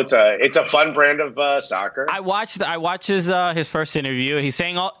 You know, it's a fun brand of soccer. I watched his first interview. He's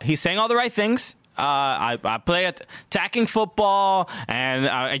saying all the right things. I play attacking football, and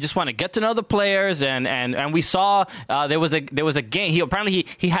I just want to get to know the players. And we saw there was a game.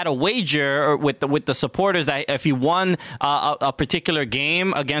 He had a wager with the supporters that if he won a particular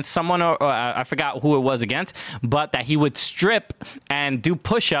game against someone, or I forgot who it was against, but that he would strip and do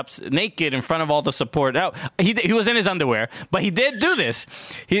push-ups naked in front of all the support. No, he was in his underwear, but he did do this.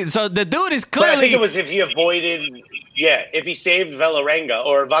 So the dude is clearly. But I think it was if he avoided. Yeah, if he saved Valerenga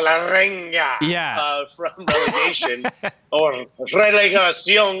from relegation, or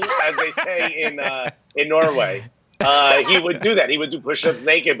relegation, as they say in Norway, he would do that. He would do push-ups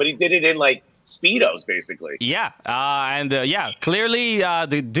naked, but he did it in like Speedos, basically. Yeah, clearly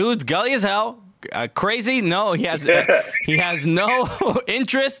the dude's gully as hell. Crazy? No, he has no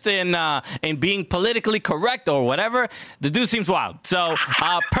interest in being politically correct or whatever. The dude seems wild. So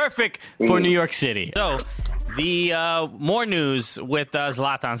perfect for New York City. So. The more news with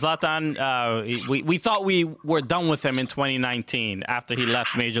Zlatan. Zlatan, we thought we were done with him in 2019 after he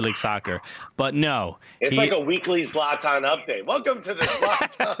left Major League Soccer, but no. It's like a weekly Zlatan update. Welcome to the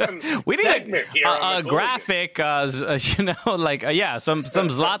Zlatan we need segment here a graphic, some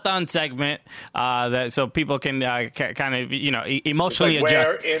Zlatan segment that so people can kind of emotionally like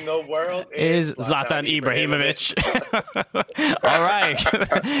adjust. Where in the world is Zlatan Ibrahimovic? All right,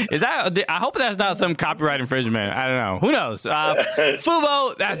 is that? I hope that's not some copyright infringement. I don't know. Who knows?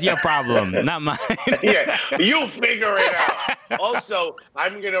 Fubo, that's your problem, not mine. Yeah, you figure it out. Also,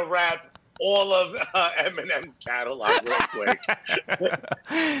 I'm going to wrap all of Eminem's catalog real quick.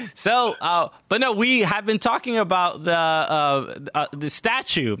 So, but no, we have been talking about the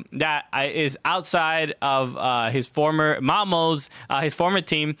statue that is outside of his former his former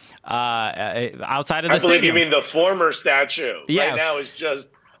team, outside of the stadium. I believe you mean the former statue. Yeah. Right now it's just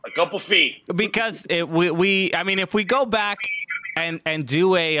a couple feet. Because if we go back and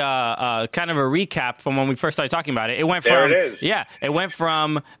do a kind of a recap from when we first started talking about it, it went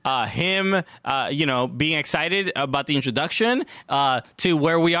from him being excited about the introduction to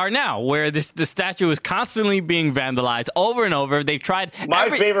where we are now, where the statue is constantly being vandalized over and over. They've tried. My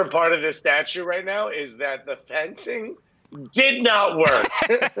favorite part of this statue right now is that the fencing did not work.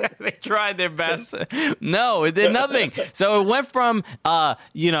 They tried their best. No, it did nothing. So it went from a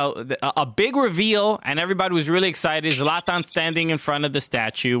big reveal, and everybody was really excited. Zlatan standing in front of the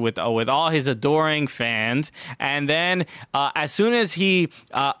statue with all his adoring fans, and then as soon as he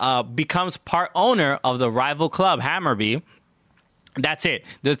becomes part owner of the rival club, Hammarby. That's it.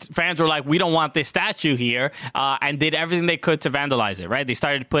 The fans were like, we don't want this statue here, and did everything they could to vandalize it, right? They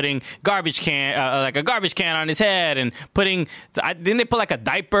started putting a garbage can on his head and didn't they put like a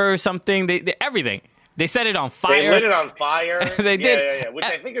diaper or something? They everything. They set it on fire. They lit it on fire. They did. Yeah. Which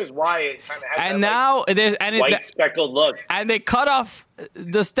I think is why it kind of has and that now white speckled look. And they cut off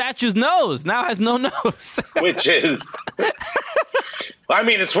the statue's nose. Now it has no nose. Which is... I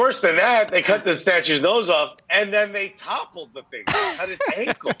mean, it's worse than that. They cut the statue's nose off, and then they toppled the thing. They cut its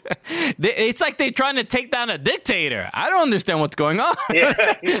ankle. It's like they're trying to take down a dictator. I don't understand what's going on.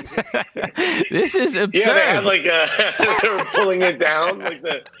 Yeah. This is absurd. Yeah, they had they were pulling it down, like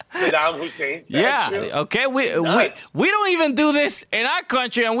the Saddam Hussein statue. Yeah, okay. We don't even do this in our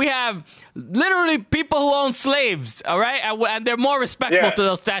country, and we have literally people who own slaves, all right? And they're more respectful to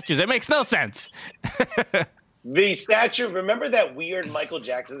those statues. It makes no sense. The statue, remember that weird Michael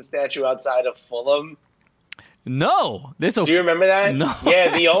Jackson statue outside of Fulham? No. Do you remember that? No.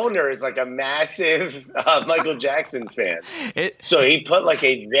 Yeah, the owner is like a massive Michael Jackson fan. So he put like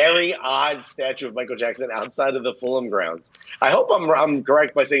a very odd statue of Michael Jackson outside of the Fulham grounds. I hope I'm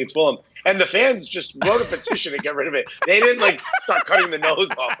correct by saying it's Fulham. And the fans just wrote a petition to get rid of it. They didn't like start cutting the nose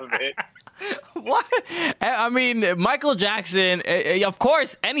off of it. What? I mean, Michael Jackson, of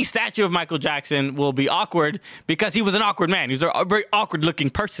course, any statue of Michael Jackson will be awkward because he was an awkward man. He was a very awkward looking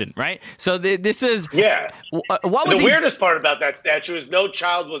person, right? So this is... Yeah. What was the weirdest part about that statue is no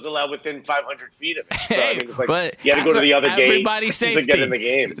child was allowed within 500 feet of it. So, I mean, it's like you had to go to the other gate to get in the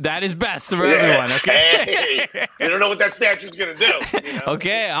game. That is best for everyone, okay? Hey, you don't know what that statue's going to do. You know?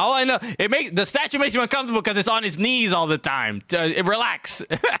 Okay, all I know, the statue makes you uncomfortable because it's on his knees all the time. Relax.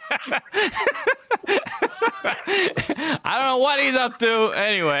 I don't know what he's up to.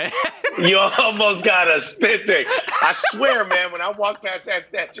 Anyway. You almost got a spit take. I swear, man, when I walk past that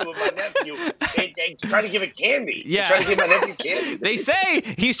statue of my nephew, they try to give it candy. Yeah. They try to give my nephew candy. They say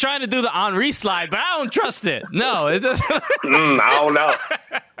he's trying to do the Henri slide, but I don't trust it. No, it doesn't. I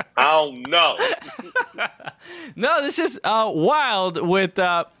don't know. No, this is wild with...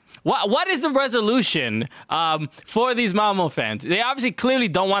 What is the resolution for these Malmo fans? They obviously clearly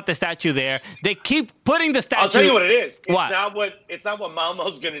don't want the statue there. They keep putting the statue... I'll tell you what it is. It's not what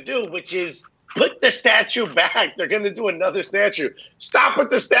Malmo's going to do, which is put the statue back. They're going to do another statue. Stop with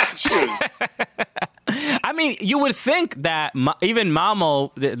the statues. I mean, you would think that even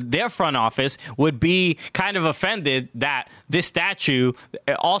Malmo, their front office, would be kind of offended that this statue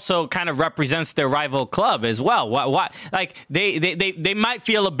also kind of represents their rival club as well. What? Like they might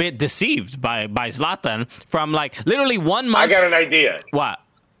feel a bit deceived by Zlatan from like literally 1 month. I got an idea. What?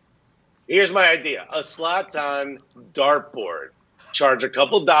 Here's my idea: a Zlatan dartboard. Charge a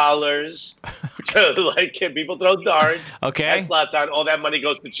couple dollars to like get people throw darts. Okay. At Zlatan, all that money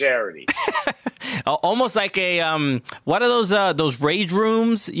goes to charity. Almost like a what are those rage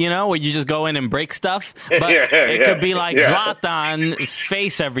rooms, you know, where you just go in and break stuff? But it could be like Zlatan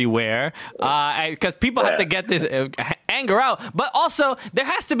face everywhere because people have to get this anger out. But also, there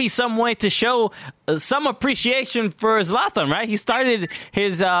has to be some way to show some appreciation for Zlatan, right? He started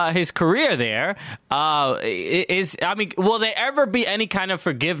his career there. Will there ever be any kind of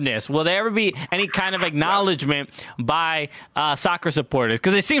forgiveness? Will there ever be any kind of acknowledgement by soccer supporters?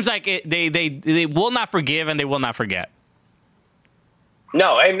 Because it seems like they will not forgive and they will not forget.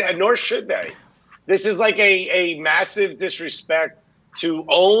 No, and nor should they. This is like a massive disrespect to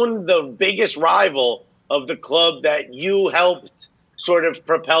own the biggest rival of the club that you helped sort of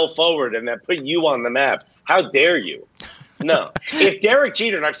propel forward and that put you on the map. How dare you? No. If Derek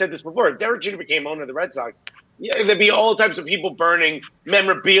Jeter, and I've said this before, if Derek Jeter became owner of the Red Sox, there'd be all types of people burning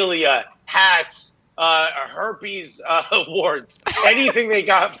memorabilia, hats, herpes awards, anything they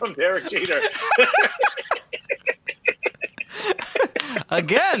got from Derek Jeter.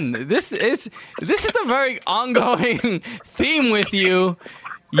 Again, this is a very ongoing theme with you.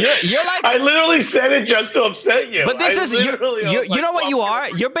 You're like, I literally said it just to upset you. But this is you know what you are?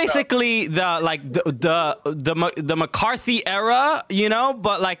 You're No. basically the McCarthy era, you know,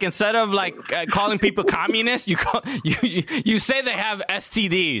 but like instead of like calling people communists, you say they have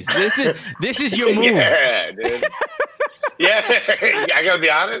STDs. This is your move. Yeah, dude. Yeah, I gotta be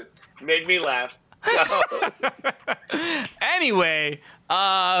honest, made me laugh. Anyway,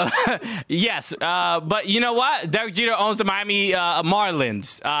 yes, but you know what? Derek Jeter owns the Miami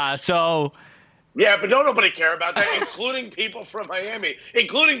Marlins, so... Yeah, but don't nobody care about that, including people from Miami,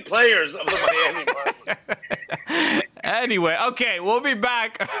 including players of the Miami Marlins. Anyway, okay, we'll be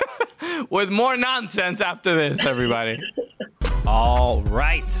back with more nonsense after this, everybody. All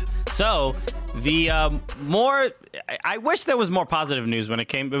right. So, I wish there was more positive news when it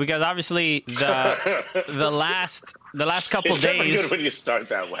came, because obviously the last couple It's never days good when you start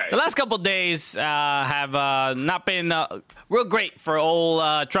that way. The last couple days have not been real great for old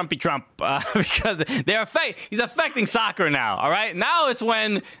Trumpy Trump because he's affecting soccer now. All right, now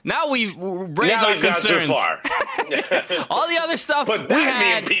we raise our concerns. Not too far. All the other stuff But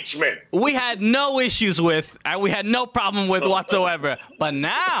the impeachment. we had no issues with, and we had no problem with whatsoever. But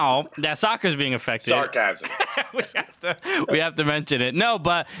now that soccer's being affected, Sarcasm. we have to mention it. No,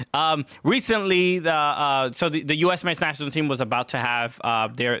 but recently the U.S. men's national team was about to have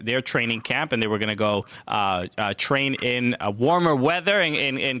their training camp, and they were going to go train in warmer weather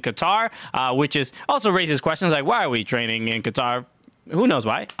in Qatar, which is also raises questions like, why are we training in Qatar? Who knows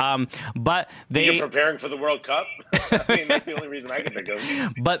why? But You're preparing for the World Cup? I mean, that's the only reason I can think of.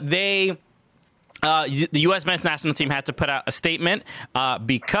 But they the U.S. men's national team had to put out a statement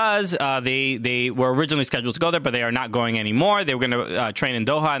because they were originally scheduled to go there, but they are not going anymore. They were going to train in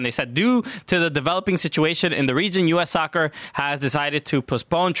Doha, and they said due to the developing situation in the region, U.S. soccer has decided to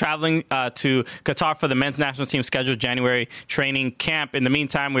postpone traveling to Qatar for the men's national team scheduled January training camp. In the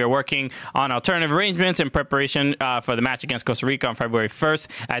meantime, we are working on alternative arrangements in preparation for the match against Costa Rica on February 1st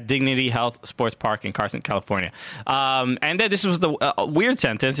at Dignity Health Sports Park in Carson, California. And then this was the weird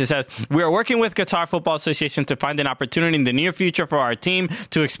sentence. It says, we are working with Qatar Football Association to find an opportunity in the near future for our team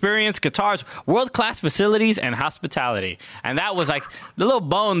to experience Qatar's world-class facilities and hospitality. And that was like the little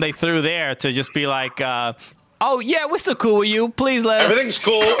bone they threw there to just be like, oh, yeah, we're still cool with you. Please let us. Everything's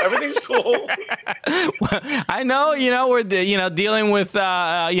cool. Everything's cool. I know, we're, dealing with,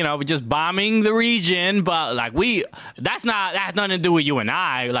 just bombing the region, but like that has nothing to do with you and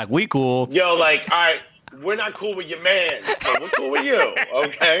I. Like, we cool. Yo, like, all right. We're not cool with your man, but we're cool with you,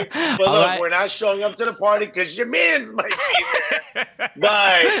 okay? But look, right. We're not showing up to the party because your man's might be there.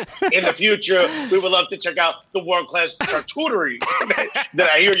 But in the future, we would love to check out the world-class charcuterie that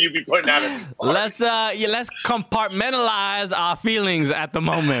I hear you be putting out at this party. Let's compartmentalize our feelings at the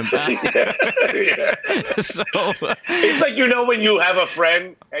moment. Yeah. So it's like, when you have a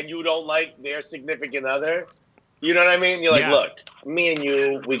friend and you don't like their significant other, you know what I mean? You're like, look, me and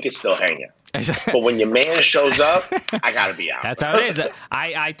you, we could still hang out. But when your man shows up, I gotta be out. That's how it is.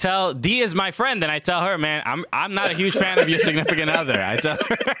 I tell D is my friend, and I tell her, man, I'm not a huge fan of your significant other. I tell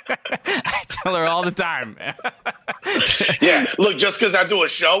her all the time. Yeah, look, just because I do a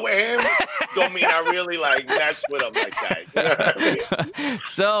show with him, don't mean I really mess with him like that. You know what I mean?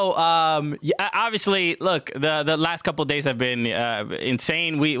 So, obviously, look, the last couple of days have been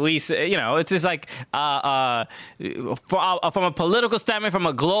insane. We it's just like from a political standpoint, from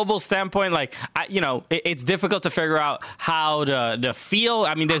a global standpoint, it's difficult to figure out how to feel.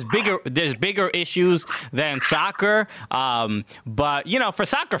 I mean, there's bigger issues than soccer. But for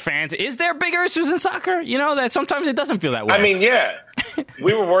soccer fans, is there bigger issues in soccer? That sometimes it doesn't feel that way. I mean, yeah.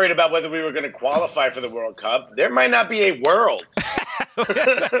 We were worried about whether we were going to qualify for the World Cup. There might not be a world.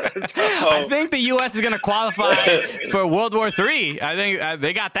 I think the U.S. is going to qualify for World War III. I think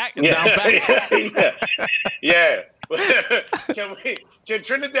they got that down pat. Yeah. Can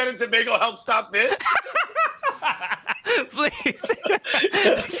Trinidad and Tobago help stop this? Please.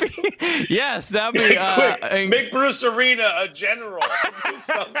 Yes, that'd be... make Bruce Arena a general. Do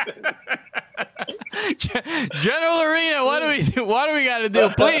something. General Arena, what do we got to do?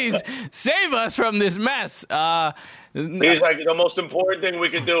 Please save us from this mess. He's like, the most important thing we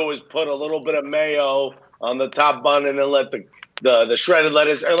could do is put a little bit of mayo on the top bun and then let the shredded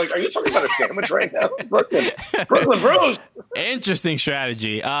lettuce. Are you talking about a sandwich right now? Brooklyn Bruce. Interesting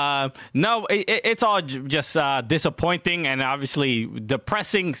strategy. No, it's all just disappointing and obviously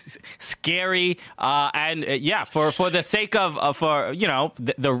depressing, scary, and for the sake of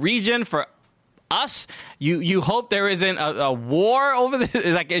the region, for us, you hope there isn't a war over this.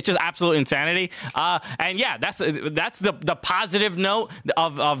 It's just absolute insanity. And that's the positive note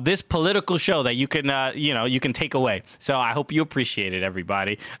of this political show that you can take away. So I hope you appreciate it,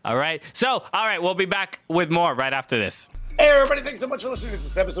 everybody. All right. So all right, we'll be back with more right after this. Hey, everybody, thanks so much for listening to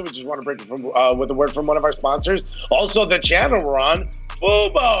this episode. We just want to break it with a word from one of our sponsors. Also, the channel we're on,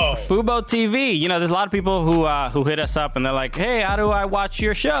 Fubo. Fubo TV. There's a lot of people who hit us up and they're like, hey, how do I watch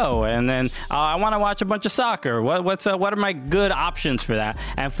your show? And then I want to watch a bunch of soccer. What are my good options for that?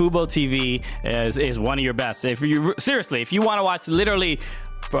 And Fubo TV is one of your best. If you want to watch literally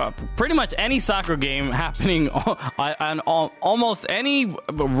pretty much any soccer game happening on almost any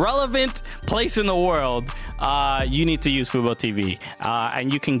relevant place in the world, you need to use Fubo TV.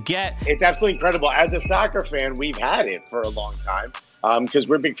 And you can get... It's absolutely incredible. As a soccer fan, we've had it for a long time. Because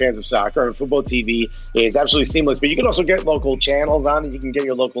we're big fans of soccer, and Fubo TV is absolutely seamless. But you can also get local channels on it. You can get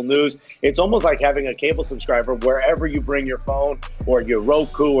your local news. It's almost like having a cable subscriber wherever you bring your phone or your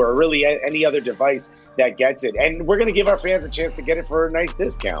Roku or really any other device that gets it. And we're going to give our fans a chance to get it for a nice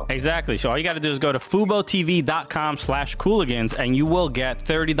discount. Exactly. So all you got to do is go to FuboTV.com/Cooligans, and you will get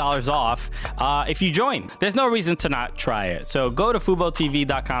 $30 off if you join. There's no reason to not try it. So go to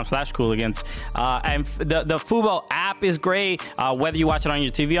FuboTV.com/Cooligans. And the Fubo app is great. Whether you watch it on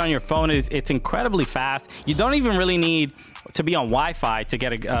your TV, on your phone, it's incredibly fast. You don't even really need to be on Wi-Fi to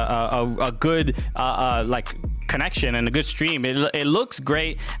get a good connection and a good stream. It looks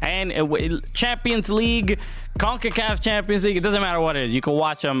great, and Champions League, CONCACAF Champions League, it doesn't matter what it is. You can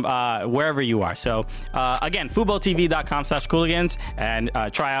watch them wherever you are. So again, FuboTV.com/Cooligans, and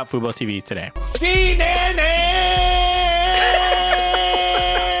try out Fubo TV today.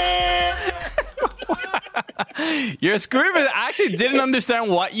 You're screaming. I actually didn't understand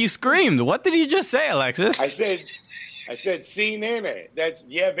what you screamed. What did you just say, Alexis? I said, "See, nene." That's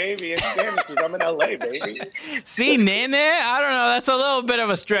yeah, baby. It's Spanish because I'm in LA, baby. See, nene? I don't know. That's a little bit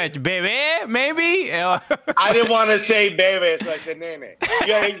of a stretch. Bebe, maybe? I didn't want to say baby, so I said nene.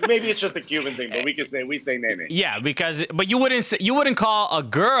 Yeah, maybe it's just a Cuban thing, but we say nene. Yeah, but you wouldn't call a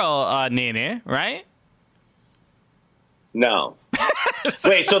girl nene, right? No.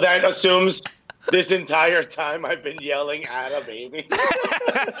 Wait, so that assumes this entire time I've been yelling at a baby?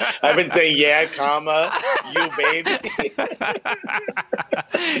 I've been saying, yeah, comma, you baby.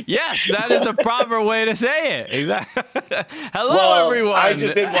 Yes, that is the proper way to say it. Exactly. Hello, everyone. I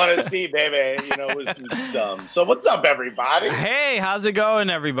just didn't want to see baby. It was too dumb. So what's up, everybody? Hey, how's it going,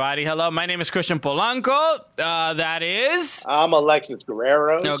 everybody? Hello, my name is Christian Polanco. That is... I'm Alexis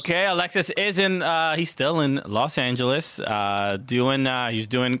Guerrero. Okay, Alexis is he's still in Los Angeles, he's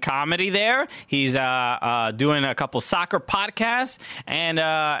doing comedy there. He's doing a couple soccer podcasts,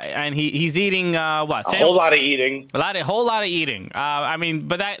 and he's eating what? A whole lot of eating. Whole lot of eating. I mean,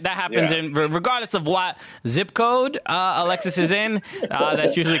 but that happens in regardless of what zip code Alexis is in.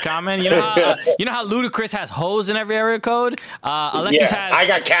 That's usually common. You know how Ludacris has hoes in every area code. Alexis has. I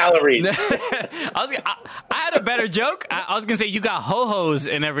got calories. I had a better joke. I was gonna say you got ho-hos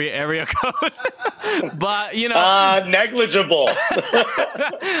in every area code, but negligible.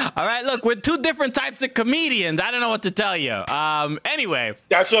 All right, look, we're two different types of comedians. I don't know what to tell you. Anyway,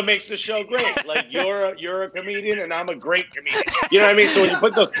 that's what makes the show great. Like you're a comedian and I'm a great comedian. You know what I mean? So when you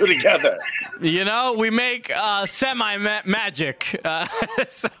put those two together, we make semi-magic.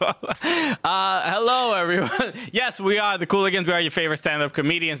 Hello, everyone. Yes, we are the Cooligans. We are your favorite stand-up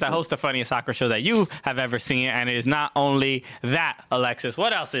comedians that host the funniest soccer show that you have ever seen. And it is not only that, Alexis.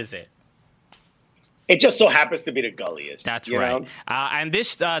 What else is it? It just so happens to be the gulliest. That's right. And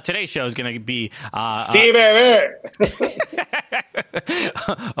this today's show is going to be Steve Ever.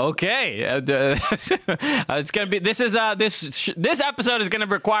 Okay. It's going to be. This episode is going to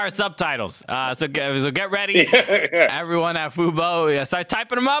require subtitles. So get ready, everyone at Fubo. Start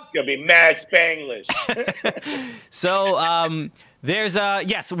typing them up. It's going to be mad Spanglish. So there's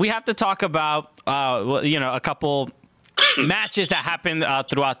yes, we have to talk about a couple matches that happened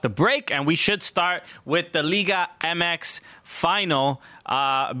throughout the break, and we should start with the Liga MX final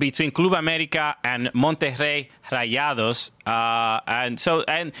between Club America and Monterrey Rayados. And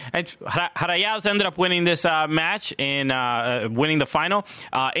Rayados ended up winning this match in winning the final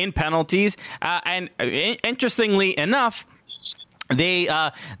in penalties. And interestingly enough, the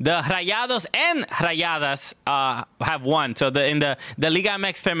Rayados and Rayadas have won. So in the Liga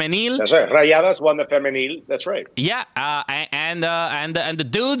MX Femenil. That's right. Rayadas won the Femenil. That's right. Yeah, and the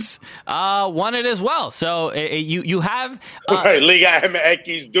dudes won it as well. So you have right, Liga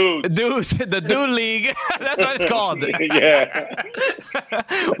MX dudes, the dude league. That's what it's called. Yeah.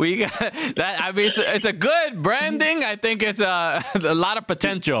 We got that. I mean, it's a good branding. I think it's a lot of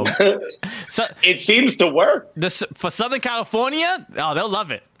potential. So it seems to work. For Southern California. Oh, they'll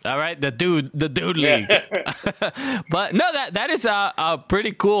love it. All right, the dude league. But no, that is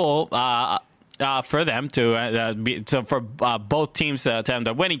pretty cool for them for both teams to end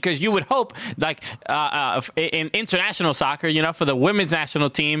up winning, because you would hope, like in international soccer, for the women's national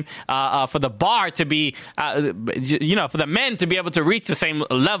team, for the bar to be, for the men to be able to reach the same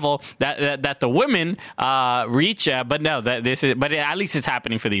level that the women reach. But no, but at least it's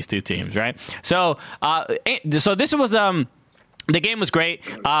happening for these two teams, right? So this was. The game was great.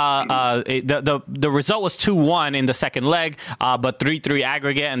 The result was 2-1 in the second leg, but 3-3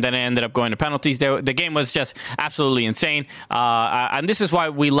 aggregate, and then it ended up going to penalties. The game was just absolutely insane, and this is why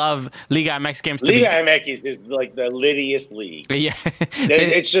we love Liga MX games. Liga MX is like the littiest league. Yeah,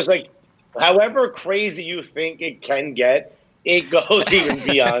 it's just like, however crazy you think it can get, it goes even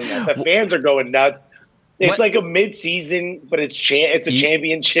beyond that. The fans are going nuts. It's like a mid-season, but it's a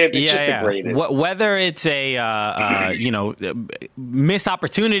championship. It's just the greatest. Whether it's a missed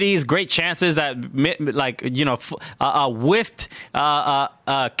opportunities, great chances that whiffed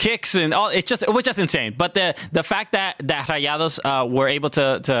kicks and all, it was just insane. But the fact that Rayados were able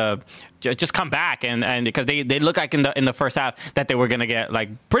to just come back and because they look like in the first half that they were going to get like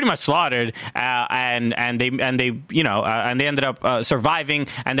pretty much slaughtered, and they ended up surviving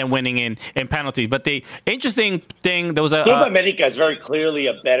and then winning in penalties. But the interesting thing, there was Club America is very clearly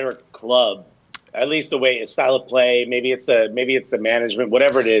a better club. At least the way its style of play, maybe it's the management,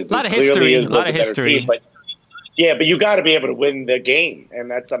 whatever it is. A lot of history. Team, but Yeah, but you got to be able to win the game, and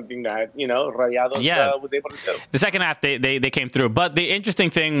that's something that Rayados was able to do. The second half, they came through. But the interesting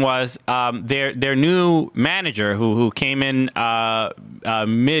thing was their new manager who came in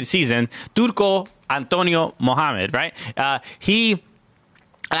mid-season, Turco Antonio Mohamed, right? He.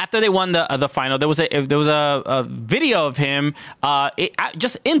 After they won the final, there was a video of him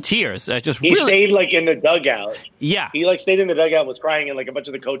just in tears. He stayed in the dugout. Yeah, he stayed in the dugout, was crying, and a bunch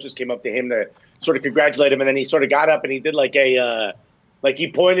of the coaches came up to him to sort of congratulate him, and then he sort of got up and he did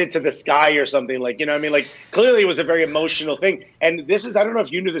he pointed to the sky or something, clearly it was a very emotional thing. And this is, I don't know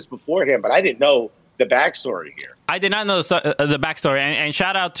if you knew this beforehand, but I didn't know the backstory here. I did not know the backstory, and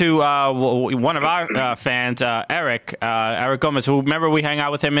shout out to one of our fans, Eric Gomez, who, remember, we hang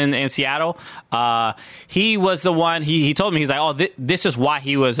out with him in Seattle. He was the one. He told me, he's like, oh, this is why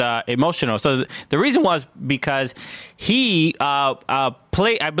he was emotional. So the reason was because he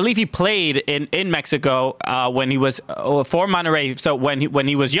played. I believe he played in Mexico when he was for Monterrey. So when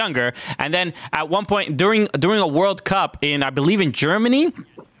he was younger, and then at one point during a World Cup in, I believe, in Germany.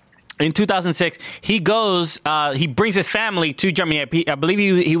 In 2006, he goes. He brings his family to Germany. I believe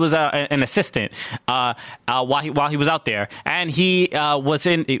he was an assistant while he was out there, and he was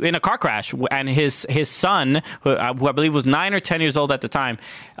in a car crash. And his son, who I believe was 9 or 10 years old at the time,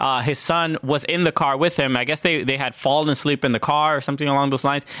 his son was in the car with him. I guess they had fallen asleep in the car or something along those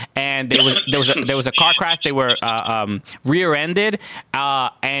lines. And there was a car crash. They were rear-ended,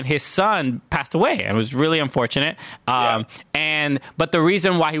 and his son passed away. It was really unfortunate. But the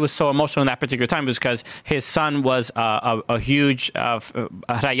reason why he was so emotional in that particular time was because his son was a huge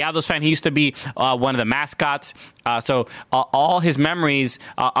Rayados fan. He used to be one of the mascots. So all his memories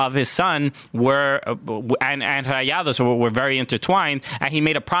of his son were and Rayados were very intertwined. And he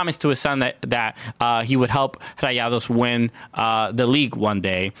made a promise to his son that he would help Rayados win the league one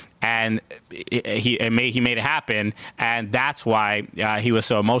day. And he made it happen, and that's why he was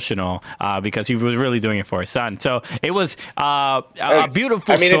so emotional, because he was really doing it for his son. So it was a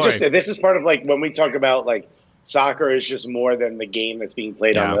beautiful story. This is part of when we talk about soccer is just more than the game that's being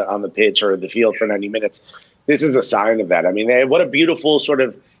played on the pitch or the field for 90 minutes. This is a sign of that. I mean, what a beautiful sort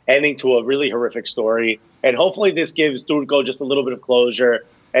of ending to a really horrific story, and hopefully this gives Turco just a little bit of closure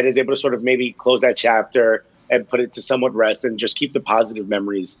and is able to sort of maybe close that chapter and put it to somewhat rest and just keep the positive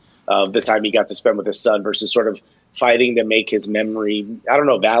memories of the time he got to spend with his son versus sort of fighting to make his memory, I don't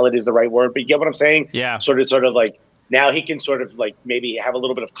know, valid is the right word, but you get what I'm saying? Yeah. Sort of now he can sort of maybe have a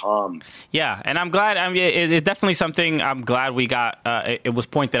little bit of calm. Yeah, and I'm glad. I mean, it's definitely something I'm glad we got. It was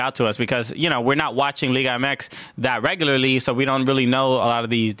pointed out to us because we're not watching Liga MX that regularly, so we don't really know a lot of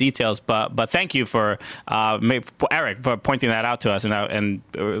these details. But thank you for Eric for pointing that out to us, and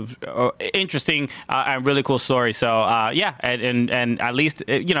interesting and really cool story. So and at least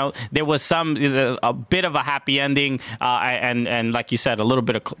there was a bit of a happy ending, and like you said, a little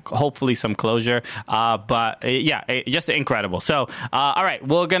bit of hopefully some closure. Just incredible. So, all right,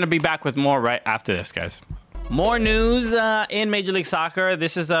 we're going to be back with more right after this, guys. More news in Major League Soccer.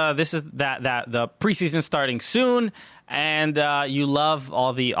 This is that the preseason starting soon, and you love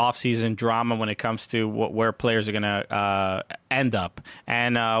all the offseason drama when it comes to where players are going to end up.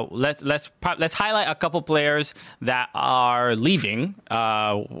 And let's highlight a couple players that are leaving.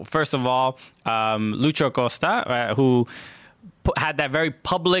 First of all, Lucho Costa, who had that very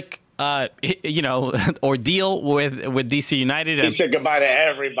public ordeal with DC United. He said goodbye to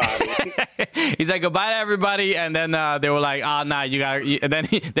everybody. He said goodbye to everybody, and then they were like, nah, you got." And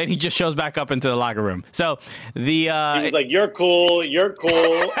then he just shows back up into the locker room. So he was like, "You're cool,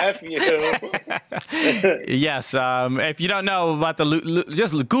 F you." Yes. If you don't know about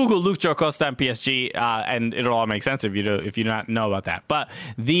just Google Lucho Costa and PSG, and it'll all make sense if you do not know about that. But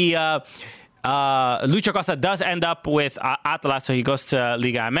the Lucho Costa does end up with Atlas, so he goes to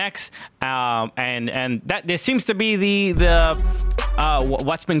Liga MX, and that there seems to be the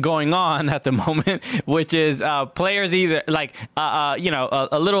what's been going on at the moment, which is players either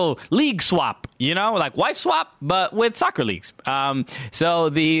a little league swap, like wife swap, but with soccer leagues.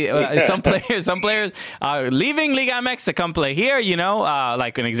 So some players are leaving Liga MX to come play here.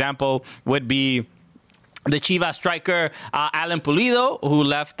 Like an example would be the Chivas striker Alan Pulido, who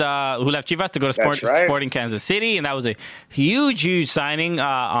left Chivas to go to Sporting Kansas City, and that was a huge signing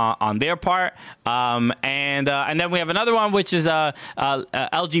on their part. And then we have another one, which is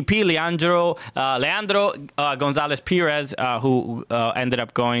LGP Leandro Gonzalez Perez, who ended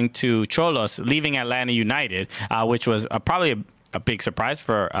up going to Cholos, leaving Atlanta United, which was probably a big surprise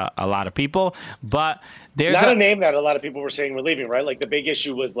for a lot of people. But there's not a name that a lot of people were saying were leaving, right? Like the big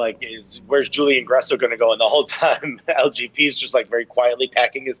issue was like, is where's Julian Gresso going to go? And the whole time, LGP is just like very quietly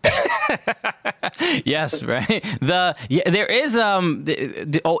packing his bag. Yes, right. There is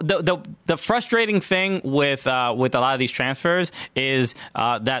the frustrating thing with a lot of these transfers is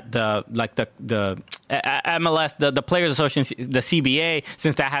that the MLS, the Players Association, the CBA,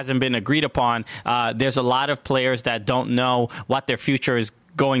 since that hasn't been agreed upon, there's a lot of players that don't know what their future is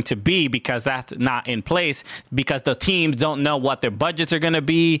going to be because that's not in place, because the teams don't know what their budgets are going to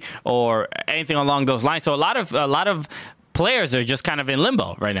be or anything along those lines. So a lot of players are just kind of in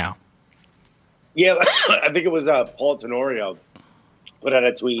limbo right now. Yeah, I think it was Paul Tenorio put out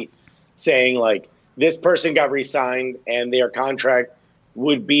a tweet saying like this person got re-signed and their contract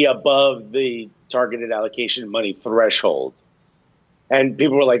would be above the targeted allocation money threshold. And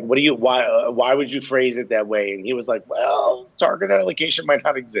people were like, why would you phrase it that way? And he was like, well, target allocation might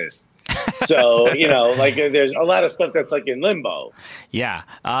not exist. So, like there's a lot of stuff that's like in limbo. Yeah.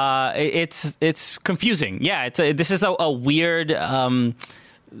 It's confusing. Yeah. This is a weird.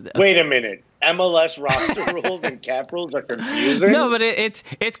 Wait a minute. MLS roster rules and cap rules are confusing. No, but it's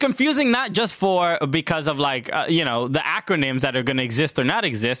confusing not just because of like the acronyms that are going to exist or not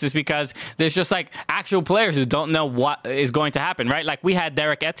exist. It's because there's just like actual players who don't know what is going to happen, right? Like we had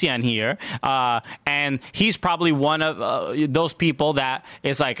Derek Etienne here, and he's probably one of those people that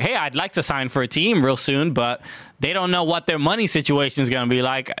is like, hey, I'd like to sign for a team real soon, but they don't know what their money situation is going to be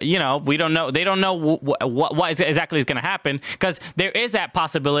like. We don't know. They don't know what exactly is going to happen, because there is that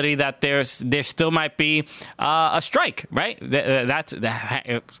possibility that there still might be a strike, right? That's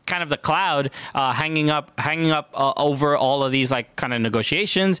kind of the cloud hanging up over all of these like kind of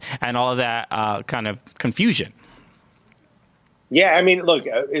negotiations and all of that kind of confusion. Yeah, I mean, look,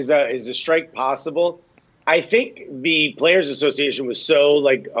 is a strike possible? I think the Players Association was so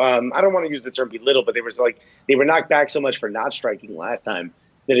like, I don't want to use the term belittle, but they were knocked back so much for not striking last time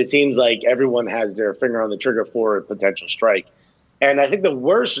that it seems like everyone has their finger on the trigger for a potential strike. And I think the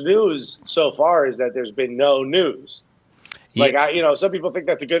worst news so far is that there's been no news. Yeah. Like, some people think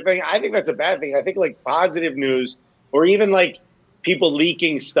that's a good thing. I think that's a bad thing. I think like positive news, or even like people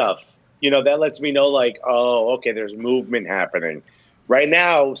leaking stuff, that lets me know like, oh, okay, there's movement happening. Right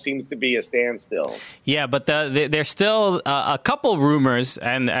now seems to be a standstill. Yeah, but there's still a couple rumors,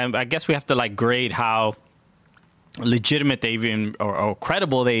 and I guess we have to like grade how legitimate they even or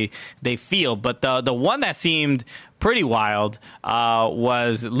credible they feel. But the one that seemed pretty wild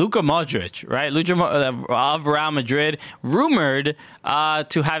was Luka Modric, right? Of Real Madrid, rumored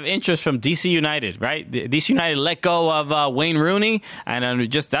to have interest from DC United, right? DC United let go of Wayne Rooney, and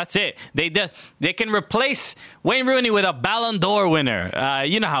just that's it. They can replace Wayne Rooney with a Ballon d'Or winner.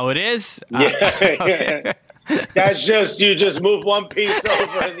 You know how it is. Yeah. That's you just move one piece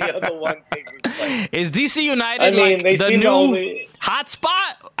over and the other one takes its place. Is DC United the new hot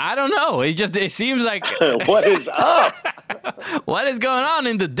spot? I don't know. It seems like what is up? What is going on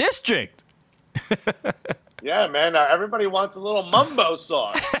in the district? Yeah, man. Everybody wants a little mumbo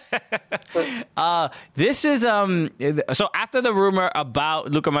sauce. This is so after the rumor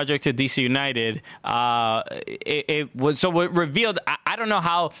about Luka Modric to DC United, it was revealed. I don't know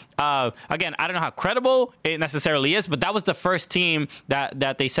how. Again, I don't know how credible it necessarily is, but that was the first team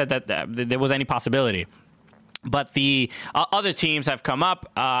that they said that there was any possibility. But the other teams have come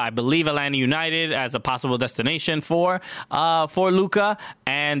up. I believe Atlanta United as a possible destination for Luka,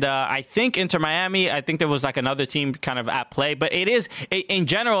 and I think Inter Miami. I think there was like another team kind of at play. But in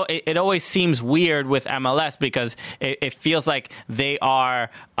general, it always seems weird with MLS because it feels like they are.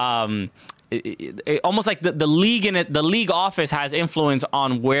 Almost like the league the league office has influence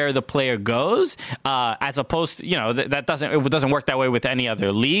on where the player goes, as opposed to, that doesn't work that way with any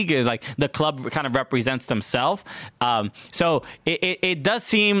other league. It's like the club kind of represents themselves. So it does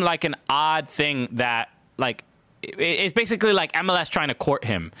seem like an odd thing that like it's basically like MLS trying to court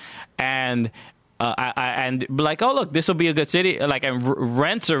him, and be like, oh look, this will be a good city. Like, and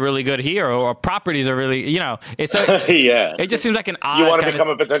rents are really good here, or properties are really, it's yeah. It just seems like an odd. You want to become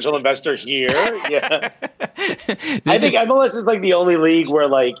a potential investor here? Yeah. I think MLS is like the only league where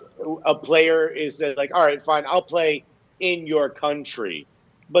like a player is like, all right, fine, I'll play in your country,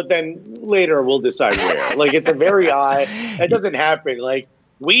 but then later we'll decide where. Like, it's a very odd. That doesn't happen. Like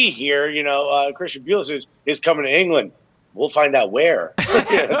we here, Christian Pulisic is coming to England. We'll find out where at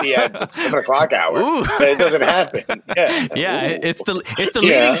the 7 o'clock hour. Ooh. But it doesn't happen. Yeah, it's the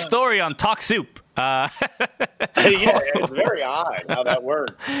leading story on Talk Soup. Yeah, it's very odd how that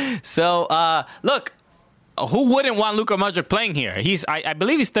works. So, look, who wouldn't want Luka Modric playing here? I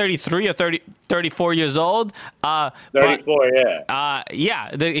believe he's 33 or 34 years old. 34,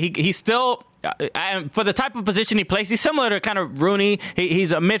 yeah. He's still. And for the type of position he plays, he's similar to kind of Rooney.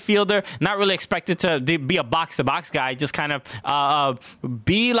 He's a midfielder, not really expected to be a box-to-box guy. Just kind of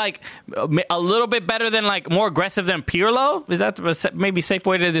be like a little bit better than, like, more aggressive than Pirlo. Is that maybe a safe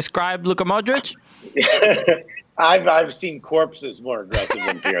way to describe Luka Modric? I've seen corpses more aggressive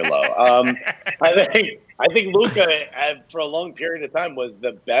than Pirlo. I think Luka, for a long period of time, was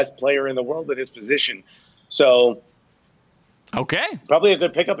the best player in the world at his position. So. Okay. Probably a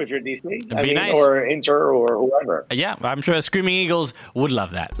good pickup if you're DC. Nice. Or Inter or whoever. Yeah, I'm sure the Screaming Eagles would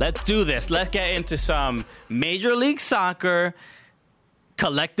love that. Let's do this. Let's get into some Major League Soccer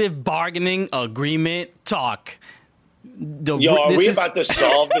collective bargaining agreement talk. Are we about to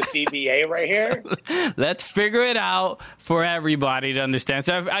solve the CBA right here? Let's figure it out for everybody to understand.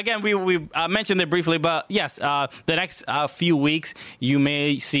 So, again, we mentioned it briefly, but yes, the next few weeks, you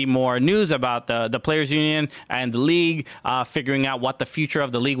may see more news about the Players Union and the league, figuring out what the future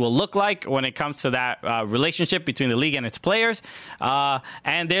of the league will look like when it comes to that relationship between the league and its players.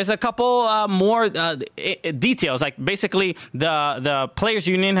 And there's a couple more details. Like, basically, the Players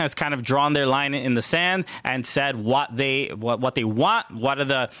Union has kind of drawn their line in the sand and said what they want, what are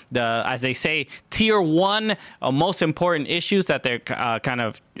the as they say, tier one most important issues that they're kind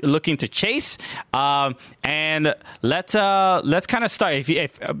of looking to chase. And let's kind of start.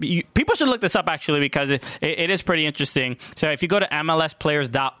 If people should look this up, actually, because it is pretty interesting. So if you go to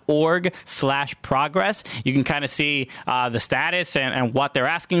mlsplayers.org/progress, you can kind of see the status and what they're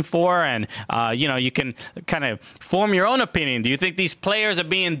asking for, and you can kind of form your own opinion. Do you think these players are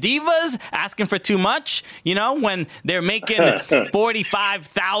being divas, asking for too much? When they're making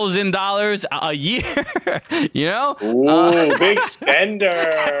 $45,000 a year, Ooh, big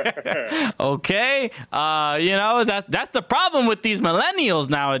spender. Okay, that's the problem with these millennials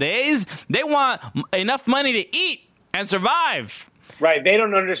nowadays. They want enough money to eat and survive. Right, they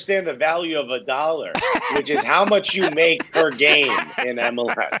don't understand the value of $1, which is how much you make per game in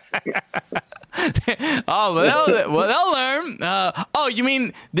MLS. They'll learn. You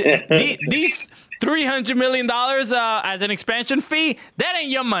mean these $300 million as an expansion fee? That ain't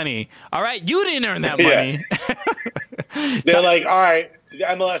your money. All right, you didn't earn that money. They're like, all right. The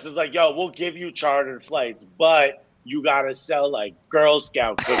MLS is like, yo, we'll give you chartered flights, but you got to sell like Girl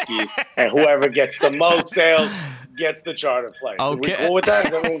Scout cookies, and whoever gets the most sales gets the chartered flight. Okay. Are we cool with that?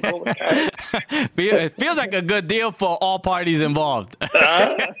 Is everyone cool with that? It feels like a good deal for all parties involved.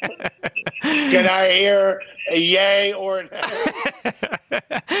 Can I hear a yay or a nay?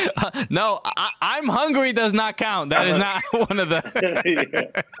 No, I'm hungry does not count. That is not one of the...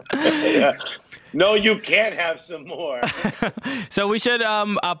 Yeah. No, you can't have some more. So we should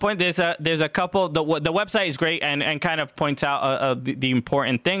point this. There's a couple. The website is great and kind of points out the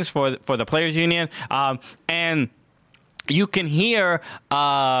important things for the Players Union. And you can hear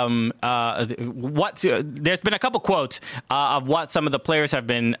there's been a couple quotes of what some of the players have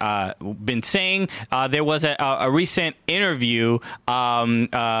been saying. There was a recent interview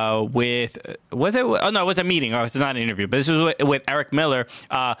with it was a meeting, or it's not an interview, but this was with Eric Miller,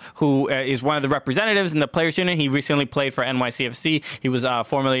 who is one of the representatives in the Players Union. He recently played for NYCFC. He was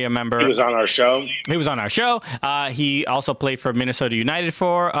formerly a member. He was on our show. He also played for Minnesota United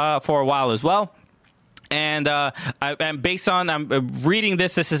for a while as well. And based on, I'm reading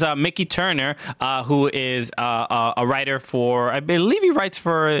this is Mickey Turner, who is a writer for, I believe he writes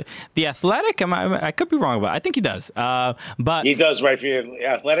for The Athletic. I could be wrong, but I think he does. But he does write for The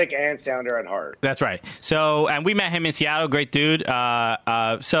Athletic and Sounder at Heart. That's right. So, and we met him in Seattle. Great dude.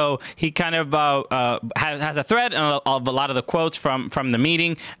 So he kind of has a thread of a lot of the quotes from the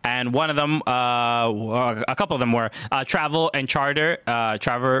meeting, and one of them, a couple of them were travel and charter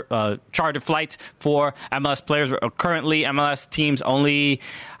flights for MLS players. Currently, MLS teams only,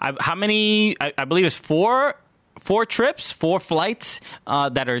 how many? I believe it's four trips, 4 flights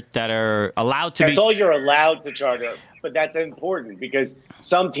that are allowed to be. That's all you're allowed to charter, but that's important because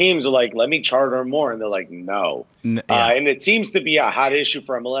some teams are like, let me charter more, and they're like, no. And it seems to be a hot issue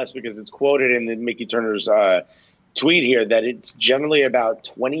for MLS because it's quoted in the Mickey Turner's tweet here that it's generally about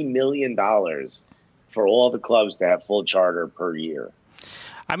 $20 million for all the clubs to have full charter per year.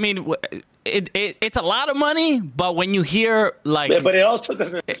 I mean, it's a lot of money, but when you hear like, but it also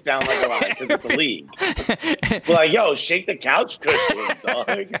doesn't sound like a lot because it's a league. Like, yo, shake the couch cushion,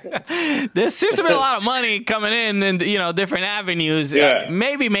 dog. There seems to be a lot of money coming in, and different avenues. Yeah.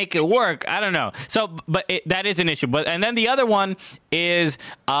 Maybe make it work. I don't know. So, but that is an issue. But and then the other one is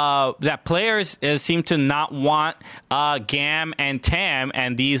that players seem to not want GAM and TAM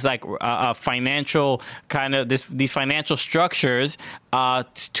and these like financial kind of these financial structures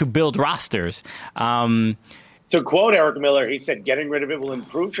to build rosters. To quote Eric Miller, he said, getting rid of it will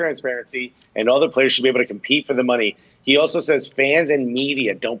improve transparency and all the players should be able to compete for the money. He also says fans and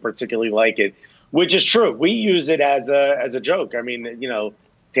media don't particularly like it, which is true. We use it as a joke. I mean,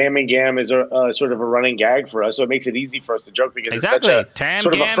 TAM and GAM is sort of a running gag for us, so it makes it easy for us to joke because exactly. It's such a TAM,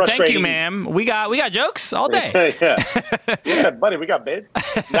 sort GAM, of a frustrating. thank you, ma'am. We got jokes all day. Yeah, buddy, we got bids.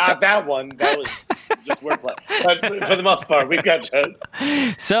 Not that one. That was just wordplay. But for the most part, we've got jokes.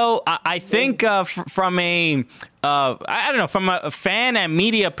 So I think from a I don't know, from a fan and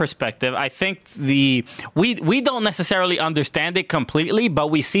media perspective, I think we don't necessarily understand it completely,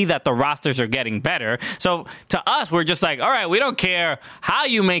 but we see that the rosters are getting better. So to us, we're just like, all right, we don't care how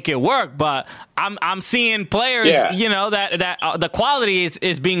you make it work, but I'm seeing players, that the quality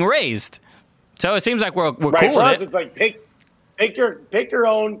is being raised. So it seems like we're right, cool for with us, it. it's like pick your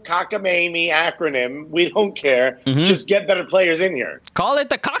own cockamamie acronym. We don't care. Mm-hmm. Just get better players in here. Call it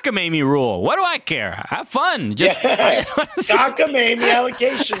the cockamamie rule. What do I care? Have fun. Just Cockamamie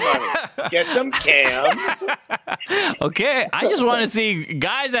allocation money. Get some cam. Okay, I just want to see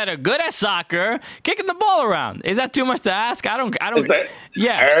guys that are good at soccer kicking the ball around. Is that too much to ask? I don't.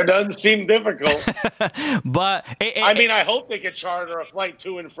 Yeah, it doesn't seem difficult. But I hope they can charter a flight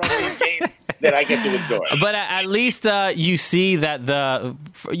to and from these games that I get to enjoy. But at least you see that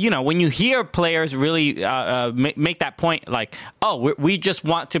when you hear players really make that point, like, oh, we just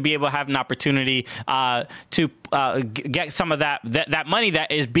want to be able to have an opportunity to get some of that money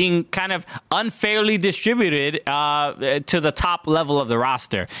that is being kind of unfairly distributed to the top level of the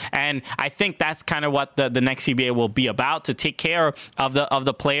roster. And I think that's kind of what the next CBA will be about, to take care of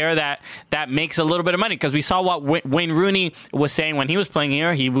the player that makes a little bit of money. Because we saw what Wayne Rooney was saying when he was playing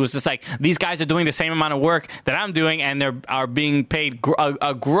here. He was just like, these guys are doing the same amount of work that I'm doing, and they are being paid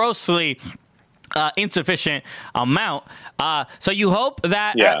a grossly insufficient amount. So you hope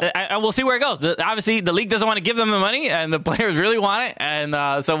that, and we'll see where it goes. Obviously, the league doesn't want to give them the money, and the players really want it,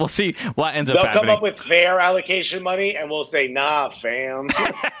 and so we'll see what ends up happening. They'll come up with fair allocation money, and we'll say, nah, fam.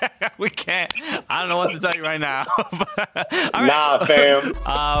 We can't. I don't know what to tell you right now. Nah, fam.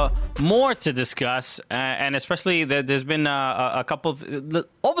 More to discuss, and especially there's been a couple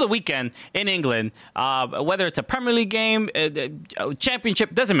over the weekend in England, whether it's a Premier League game,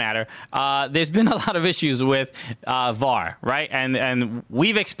 championship, doesn't matter. There's been a lot of issues with VAR, right? And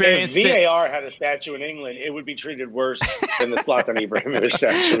we've experienced if VAR had a statue in England, it would be treated worse than the Zlatan Ibrahimovic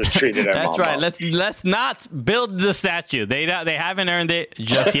statue was treated at That's Malmo. right. Let's not build the statue. They haven't earned it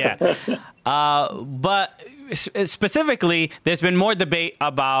just yet. But specifically, there's been more debate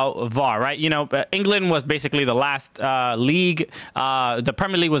about VAR, right? England was basically the last league. The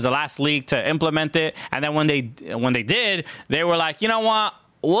Premier League was the last league to implement it. And then when they did, they were like, you know what?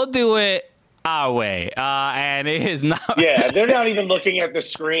 We'll do it our way. And it is not. Yeah, they're not even looking at the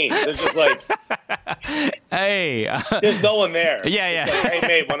screen. They're just like, hey. There's no one there. Yeah. It's like, hey,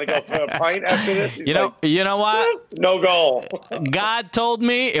 mate, want to go for a pint after this? He's you know what? No goal. God told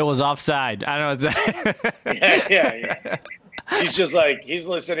me it was offside. I don't know what to say. Yeah. He's just like, he's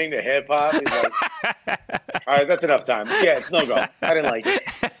listening to hip hop. He's like, all right, that's enough time. Yeah, it's no go. I didn't like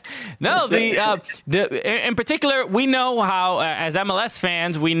it. No, in particular, we know how, as MLS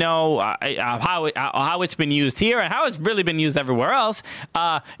fans, we know how it's been used here and how it's really been used everywhere else.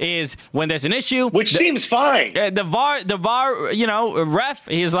 Is when there's an issue, which seems fine. The VAR, ref,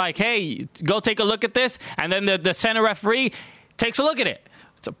 he's like, hey, go take a look at this, and then the center referee takes a look at it.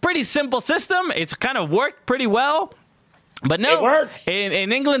 It's a pretty simple system. It's kind of worked pretty well. But no, it works.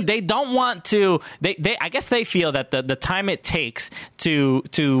 In England, they don't want to. I guess they feel that the time it takes to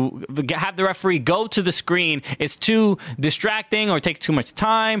have the referee go to the screen is too distracting or takes too much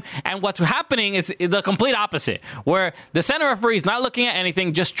time. And what's happening is the complete opposite, where the center referee is not looking at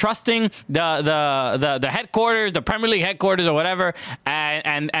anything, just trusting the headquarters, the Premier League headquarters or whatever,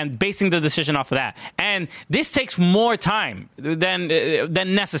 and basing the decision off of that. And this takes more time than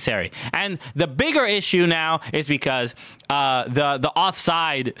necessary. And the bigger issue now is because the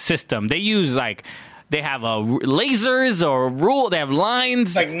offside system. They use they have lasers or rule. They have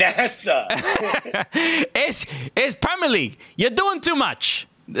lines. Like NASA. It's Premier League. You're doing too much.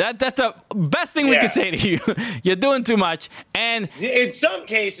 That's the best thing we can say to you. You're doing too much. And in some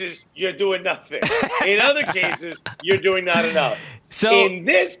cases, you're doing nothing. In other cases, you're doing not enough. So in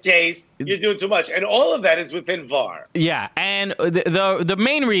this case, you're doing too much, and all of that is within VAR. Yeah, and the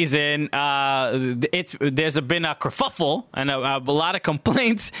main reason there's been a kerfuffle and a lot of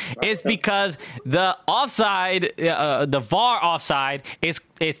complaints is because the offside, the VAR offside is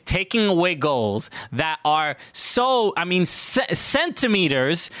taking away goals that are so, I mean,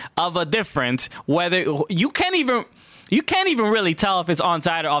 centimeters of a difference. Whether you can't even really tell if it's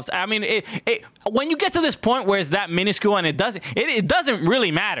onside or offside. I mean, when you get to this point where it's that minuscule and it doesn't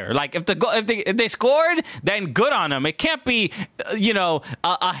really matter. Like if they scored, then good on them. It can't be,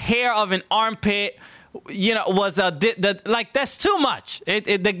 a hair of an armpit. Was like that's too much.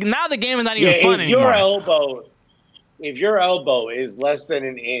 Now the game is not even fun anymore. If your elbow is less than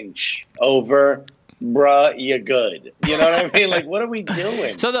an inch over, bruh, you're good. You know what I mean? Like, what are we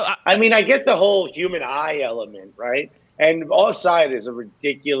doing? I get the whole human eye element, right? And offside is a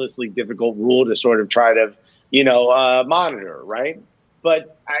ridiculously difficult rule to sort of try to, monitor, right?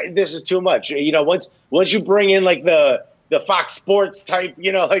 But this is too much. Once you bring in like the Fox Sports type,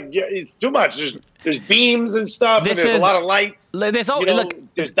 it's too much. There's beams and stuff, and there's a lot of lights.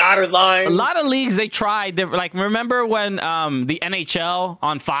 There's dotted lines. A lot of leagues, they tried. Like, remember when the NHL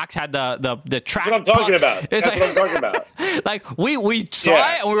on Fox had the track? That's what I'm talking about. That's what I'm talking about. Like, we saw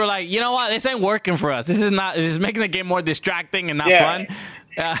it, and we were like, you know what? This ain't working for us. This is making the game more distracting and not fun.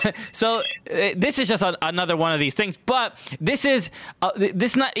 So this is just another one of these things, but this is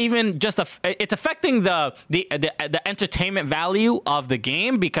not even just it's affecting the entertainment value of the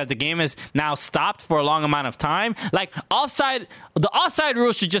game because the game is now stopped for a long amount of time. Like the offside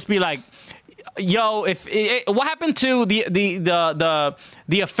rule should just be like, yo, what happened to the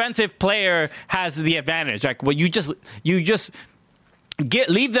offensive player has the advantage? Like, well, you just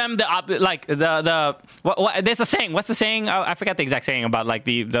leave them there's a saying. What's the saying? I forgot the exact saying about like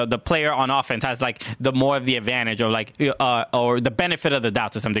the player on offense has like the more of the advantage or like or the benefit of the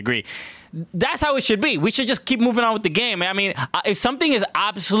doubt to some degree. That's how it should be. We should just keep moving on with the game. I mean, if something is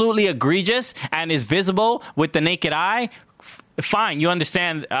absolutely egregious and is visible with the naked eye, fine, you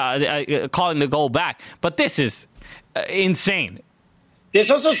understand calling the goal back. But this is insane.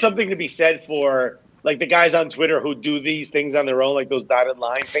 There's also something to be said for like the guys on Twitter who do these things on their own, like those dotted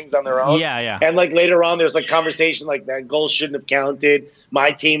line things on their own. Yeah. And like later on, there's like conversation like that goal shouldn't have counted.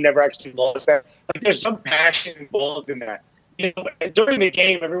 My team never actually lost that. Like there's some passion involved in that. During the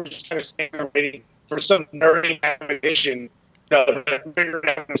game, everyone's just kind of standing there waiting for some nerdy mathematician to figure it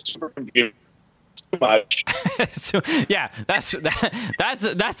out on a supercomputer. Too much. So, yeah, that's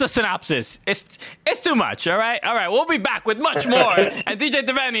the synopsis. It's too much. All right. We'll be back with much more and DJ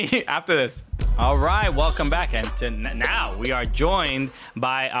Diveny after this. All right, welcome back, and now we are joined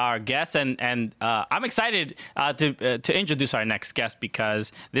by our guest, and I'm excited to introduce our next guest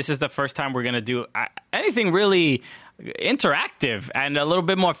because this is the first time we're gonna do anything really interactive and a little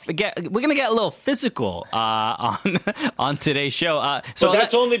bit more. We're gonna get a little physical on today's show. So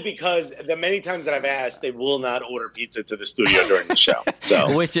that's only because the many times that I've asked, they will not order pizza to the studio during the show.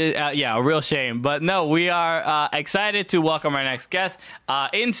 So, which is a real shame. But no, we are excited to welcome our next guest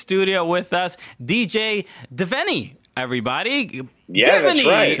in studio with us, DJ Diveny. Everybody. Yeah, Diveny. That's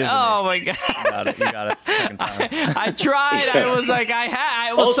right. Oh my God. You got it. Second time. I tried. I was like,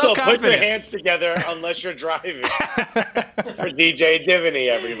 I was also, so confident. put your hands together unless you're driving. For DJ Diveny,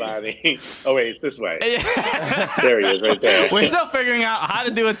 everybody. Oh, wait, it's this way. There he is right there. We're still figuring out how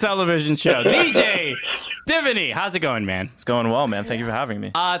to do a television show. DJ Diveny, how's it going, man? It's going well, man. Thank you for having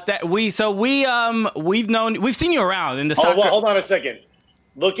me. We've seen you around in the soccer. Well, hold on a second.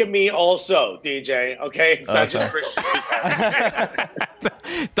 Look at me also, DJ, okay? It's not just Christian.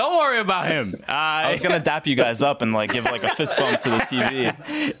 Don't worry about him. I was going to dap you guys up and give a fist bump to the TV.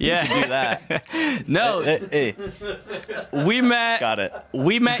 Yeah. You can do that. No. Hey. We met. Got it.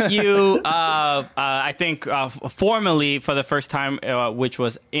 We met you, I think, formally for the first time, which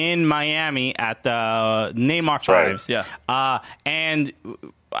was in Miami at the Neymar Fives. Right. Yeah. And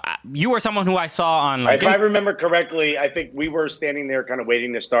you were someone who I saw on if I remember correctly, I think we were standing there kind of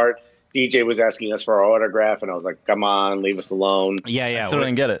waiting to start. DJ was asking us for our autograph, and I was like, come on, leave us alone. Yeah. I still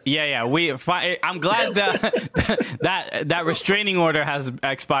didn't get it. Yeah. I'm glad that restraining order has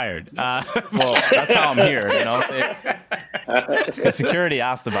expired. Well, that's how I'm here, The security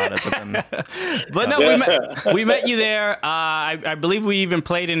asked about it, but then. But no, we met you there. I believe we even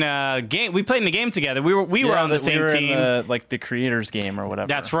played in a game. We played in a game together. We were on the same team, in the creators game or whatever.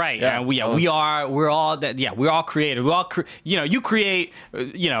 That's right. Yeah, We're all creative. You create,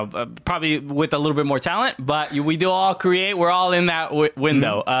 probably with a little bit more talent, but we do all create. We're all in that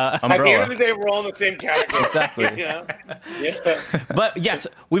window. At the end of the day, we're all in the same category. Exactly. Yeah. But yes,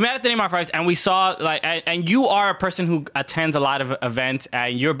 we met at the Neymar Prize, and we saw and you are a person who attends a lot of events,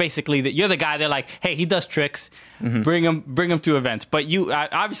 and you're basically you're the guy. They're like, hey, he does tricks. Bring him to events. But you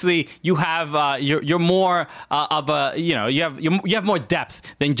obviously you have you're more of a you have more depth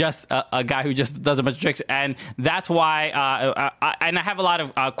than just a guy who just does a bunch of tricks, and that's why I have a lot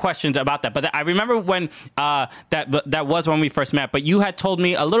of questions about that. But I remember when that was when we first met. But you had told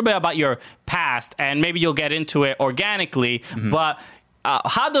me a little bit about your past, and maybe you'll get into it organically. But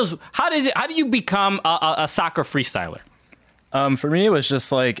how do you become a soccer freestyler? For me, it was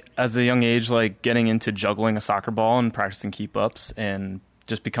just like as a young age, like getting into juggling a soccer ball and practicing keep ups and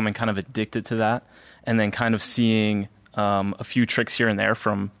just becoming kind of addicted to that. And then kind of seeing a few tricks here and there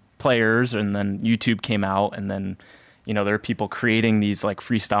from players. And then YouTube came out, and then, there are people creating these like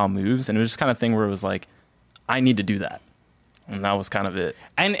freestyle moves. And it was just kind of thing where it was like, I need to do that. And that was kind of it.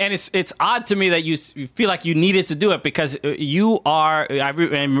 And it's odd to me that you feel like you needed to do it because you are.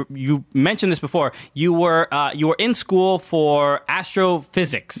 And you mentioned this before. You were in school for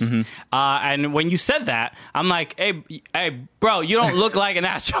astrophysics, and when you said that, I'm like, hey, bro, you don't look like an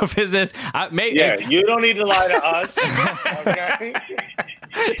astrophysicist. You don't need to lie to us. Okay.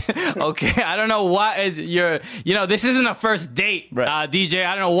 Okay, I don't know what you're. This isn't a first date, right. DJ.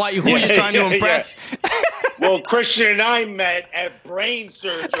 I don't know who you're trying to impress. Yeah. Well, Christian and I met at brain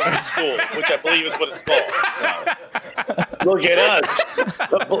surgery school, which I believe is what it's called. So, look at us, a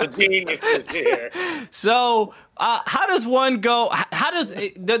couple of geniuses here. So, how does one go?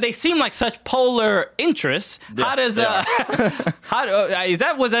 They seem like such polar interests? Yeah, how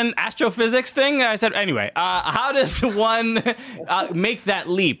does was an astrophysics thing? I said anyway. How does one make that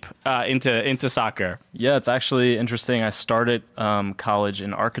leap into soccer? Yeah, it's actually interesting. I started college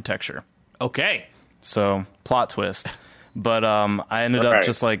in architecture. Okay. So, plot twist. But I ended up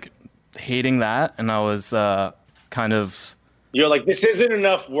just like hating that, and I was kind of. You're like, this isn't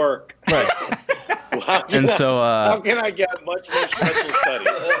enough work. Right. How can I get much more special study?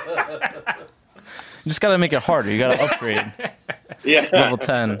 You just got to make it harder. You got to upgrade. Level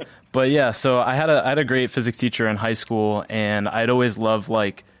 10. But yeah, so I had a great physics teacher in high school, and I'd always loved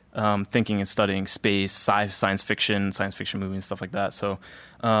like thinking and studying space, science fiction movies, and stuff like that. So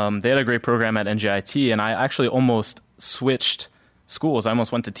they had a great program at NJIT, and I actually almost switched schools. I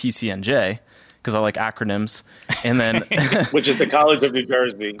almost went to TCNJ because I like acronyms, and then which is the College of New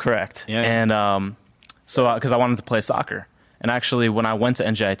Jersey. Correct. Yeah. And so because I wanted to play soccer, and actually when I went to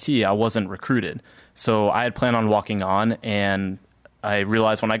NJIT, I wasn't recruited, so I had planned on walking on, and I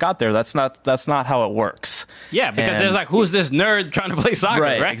realized when I got there that's not how it works. Yeah, because there's like, who's this nerd trying to play soccer,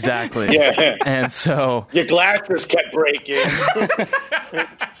 right? Exactly. Yeah. And so your glasses kept breaking.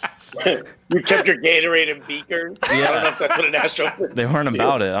 You kept your Gatorade in beakers. Yeah. I don't know if that's what an astro. They weren't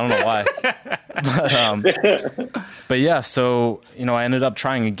about it. I don't know why. But yeah, so I ended up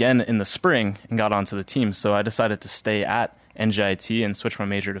trying again in the spring and got onto the team. So I decided to stay at NJIT and switch my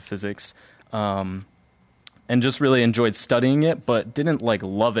major to physics. And just really enjoyed studying it, but didn't like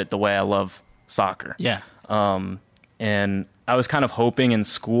love it the way I love soccer. Yeah. And I was kind of hoping in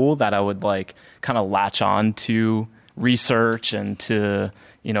school that I would like kind of latch on to research and to,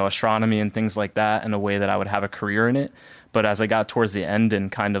 astronomy and things like that in a way that I would have a career in it. But as I got towards the end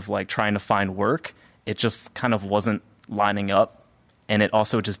and kind of like trying to find work, it just kind of wasn't lining up. And it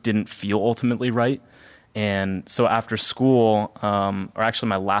also just didn't feel ultimately right. And so after school, or actually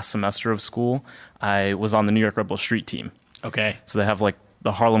my last semester of school, I was on the New York Red Bull Street team. Okay. So they have like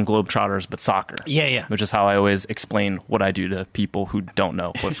the Harlem Globetrotters, but soccer. Yeah. Which is how I always explain what I do to people who don't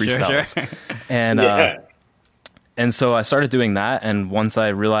know what freestyle is. Sure. And so I started doing that. And once I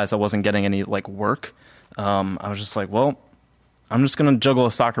realized I wasn't getting any like work, I was just like, well, I'm just going to juggle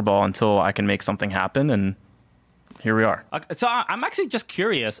a soccer ball until I can make something happen. And here we are. So I'm actually just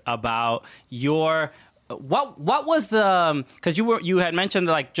curious about your... What was the, because you had mentioned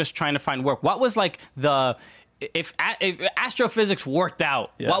like just trying to find work. What was like if astrophysics worked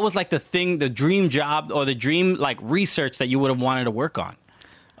out, what was like the dream job or the dream like research that you would have wanted to work on?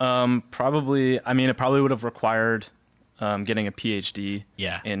 It probably would have required getting a PhD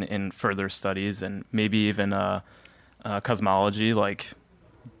in further studies and maybe even cosmology, like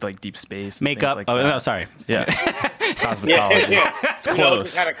deep space. And makeup. like oh, that. no, sorry. Yeah. cosmetology. Yeah. It's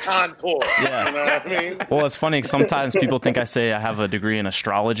close. Kind of contour. Yeah. You know what I mean? Well, it's funny. Sometimes people think I say I have a degree in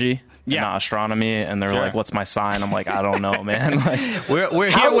astrology, and not astronomy, and they're like, "What's my sign?" I'm like, "I don't know, man." Like, we're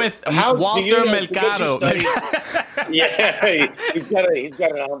here with Walter Mercado. Yeah, he's got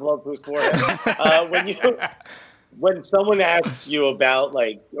an envelope who's for him. When someone asks you about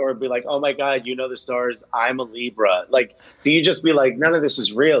or be like, "Oh my God, you know the stars? I'm a Libra." Like, do you just be like, "None of this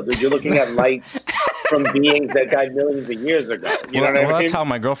is real, dude. You're looking at lights from beings that died millions of years ago." You know what I mean? That's how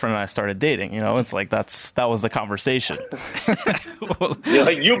my girlfriend and I started dating. It's like that was the conversation. You're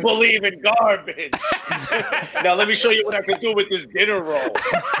like, you believe in garbage. Now let me show you what I can do with this dinner roll.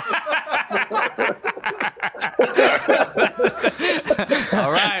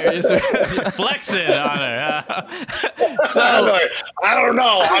 All right, you're flexing on her. So I don't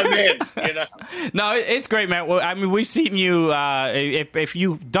know. I'm in. No, it's great, man. Well, I mean, we've seen you. If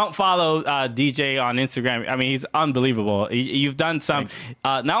you don't follow DJ on Instagram, I mean, he's unbelievable. You've done some.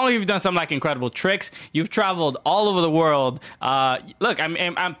 Not only have you done some incredible tricks, you've traveled all over the world. Look,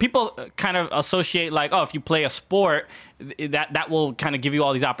 people kind of associate if you play a sport, that will kind of give you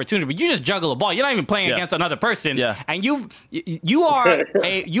all these opportunities, but you just juggle a ball. You're not even playing against another person. Yeah. And you are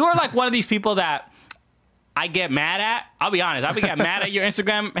like one of these people that I get mad at. I'll be honest. I get mad at your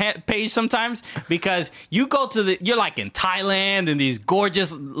Instagram page sometimes because you go to you're like in Thailand and these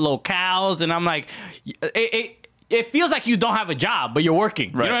gorgeous locales, and I'm like, it feels like you don't have a job, but you're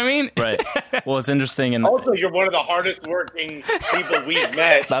working. Right. You know what I mean? Right. Well, it's interesting. And also, you're one of the hardest working people we've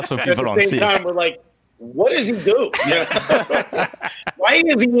met. That's what people don't see. At the same time, we're like, what does he do? Why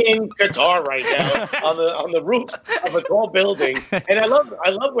is he in Qatar right now on the roof of a tall building? And I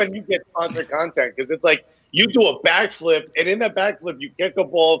love when you get sponsored content, because it's like you do a backflip, and in that backflip you kick a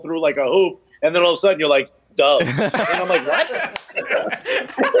ball through like a hoop, and then all of a sudden you're like, Dubs. And I'm like, what?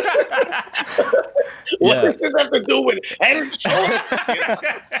 What does this have to do with head and shoulders?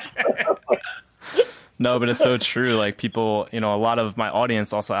 No, but it's so true. Like, people, a lot of my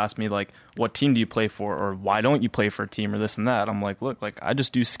audience also ask me, like, what team do you play for? Or why don't you play for a team, or this and that? I'm like, look, I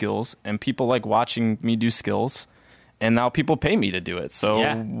just do skills, and people like watching me do skills. And now people pay me to do it. So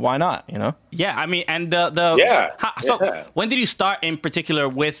why not, Yeah, I mean, and when did you start in particular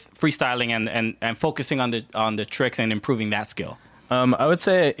with freestyling and focusing on the tricks and improving that skill? I would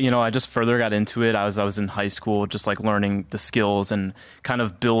say, I just further got into it. I was in high school, just like learning the skills and kind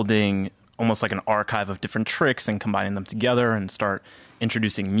of building almost like an archive of different tricks and combining them together, and start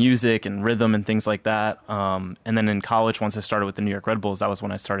introducing music and rhythm and things like that. And then in college, once I started with the New York Red Bulls, that was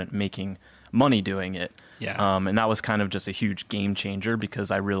when I started making money doing it. Yeah. And that was kind of just a huge game changer,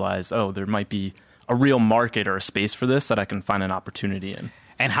 because I realized, there might be a real market or a space for this that I can find an opportunity in.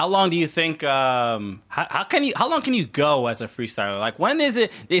 And how long do you think? How long can you go as a freestyler? Like, when is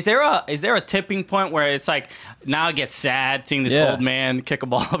it? Is there a tipping point where it's like, now I get sad seeing this old man kick a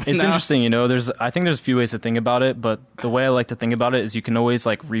ball up? It's interesting, I think there's a few ways to think about it, but the way I like to think about it is you can always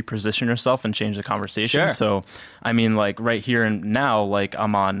like reposition yourself and change the conversation. Sure. So, I mean, like right here and now, like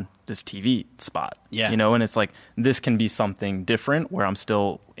I'm on this TV spot, and it's like, this can be something different where I'm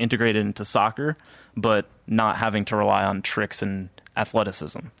still integrated into soccer, but not having to rely on tricks and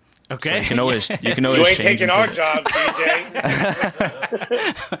athleticism. Okay. So you can always you ain't taking our job, DJ.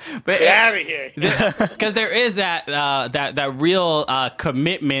 Get out of here. Because there is that real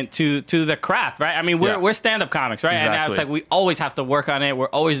commitment to the craft, right? I mean, we're stand-up comics, right? Exactly. And it's like we always have to work on it. We're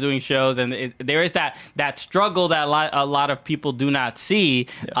always doing shows, and there is that struggle that a lot of people do not see.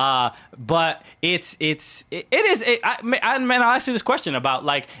 Yeah. But it is. I'll ask you this question about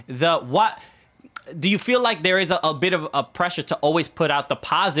like what. Do you feel like there is a bit of a pressure to always put out the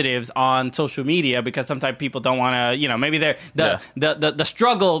positives on social media, because sometimes people don't want to, maybe the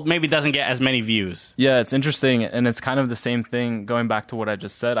struggle maybe doesn't get as many views? Yeah, it's interesting, and it's kind of the same thing going back to what I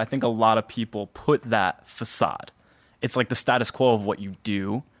just said. I think a lot of people put that facade. It's like the status quo of what you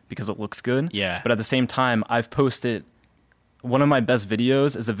do because it looks good. Yeah. But at the same time, I've posted, one of my best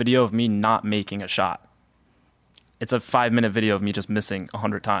videos is a video of me not making a shot. It's a 5-minute video of me just missing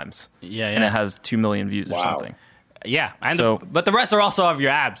 100 times. Yeah. And it has 2 million views or something. Yeah. But the rest are also of your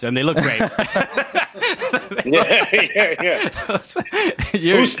abs, and they look great. Yeah.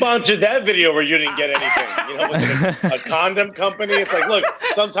 Who sponsored that video where you didn't get anything? Was it a condom company? It's like, look,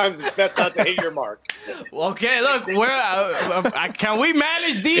 sometimes it's best not to hit your mark. Okay, look, can we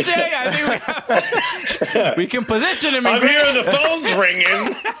manage DJ? I think we can position him. I'm here, the phone's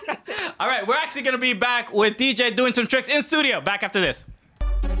ringing. All right, we're actually going to be back with DJ doing some tricks in studio. Back after this.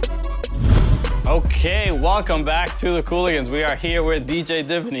 Okay, welcome back to the Cooligans. We are here with DJ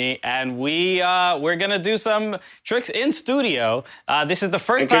Diveny, and we're gonna do some tricks in studio. This is the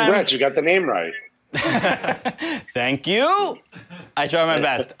first time. Congrats, you got the name right. Thank you. I try my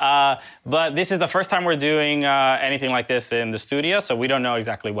best. But this is the first time we're doing anything like this in the studio, so we don't know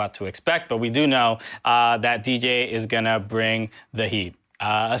exactly what to expect, but we do know that DJ is going to bring the heat. We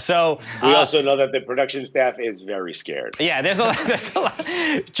also know that the production staff is very scared. Yeah, there's a lot.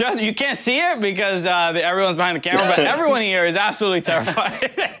 Just you can't see it because everyone's behind the camera, but everyone here is absolutely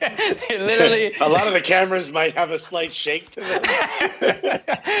terrified. They literally. A lot of the cameras might have a slight shake to them.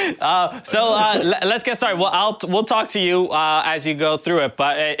 Let's get started. We'll talk to you as you go through it.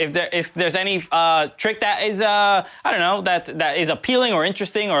 But if there's any trick that is I don't know that is appealing or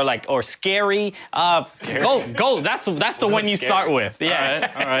interesting or scary, go. That's the one you start with. Yeah.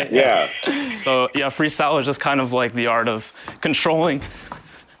 All right. Yeah. So freestyle is just kind of like the art of controlling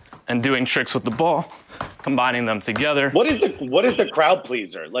and doing tricks with the ball, combining them together. What is the crowd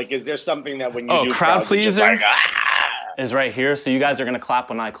pleaser? Like, is there something that when you do crowd pleaser like, is right here. So you guys are gonna clap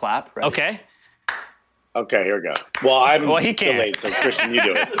when I clap. Right? Okay. Okay, here we go. Well, he can't. delayed, so Christian, you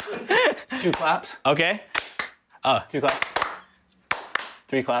do it. 2 claps. Okay. 2 claps.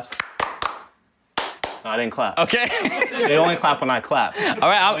 3 claps. No, I didn't clap. Okay. So you only clap when I clap. All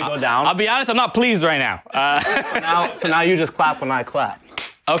right. Go down. I'll be honest. I'm not pleased right now. So now you just clap when I clap.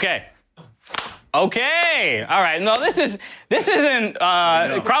 Okay. Okay. All right. No, this isn't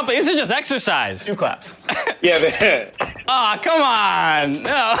crowd play. This is just exercise. 2 claps. Yeah. Oh, come on.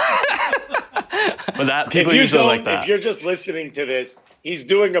 No. But that people usually like that. If you're just listening to this, he's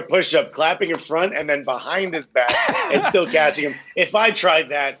doing a push-up, clapping in front and then behind his back and still catching him. If I tried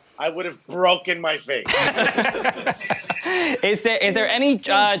that, I would have broken my face. Is there any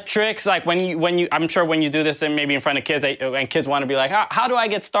tricks like when you I'm sure when you do this and maybe in front of kids and kids want to be like how do I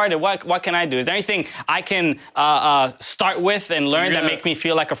get started? What can I do? Is there anything I can start with and learn that make me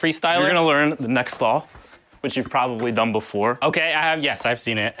feel like a freestyler? You're gonna learn the neck stall, which you've probably done before. Okay, I have. Yes, I've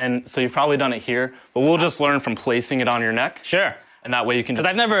seen it. And so you've probably done it here, but we'll just learn from placing it on your neck. Sure. And that way you can because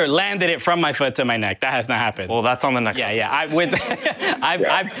I've never landed it from my foot to my neck. That has not happened. Well, that's on the next episode.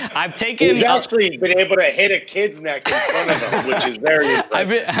 I've taken. He's actually been able to hit a kid's neck in front of him, which is very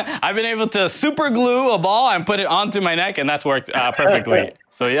impressive. I've been able to super glue a ball and put it onto my neck, and that's worked perfectly.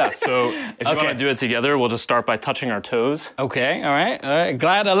 So if you want to do it together, we'll just start by touching our toes. Okay, all right.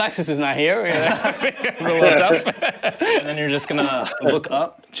 Glad Alexis is not here. It's a little tough. And then you're just gonna look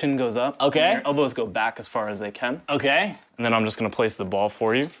up, chin goes up. Okay. Your elbows go back as far as they can. Okay. And then I'm just gonna place the ball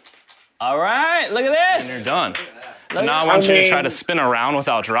for you. All right, look at this. And you're done. So now I want you to try to spin around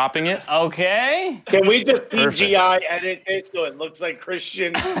without dropping it. Okay. Can we just CGI edit this so it looks like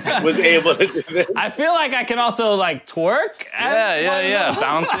Christian was able to do this? I feel like I can also twerk. Yeah.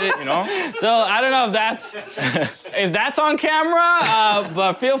 Bounce it, So I don't know if that's on camera,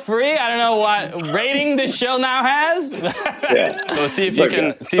 but feel free. I don't know what rating this show now has. Yeah. So see if you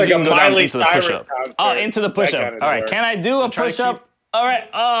can go down into the push-up. Oh, into the push-up. All right. Can I do a push-up? All right.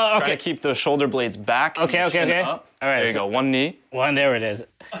 Oh, okay. Try to keep the shoulder blades back. Okay. Up. All right. There you go. One knee. There it is.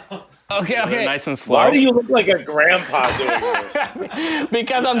 Okay. Nice and slow. Why do you look like a grandpa doing this?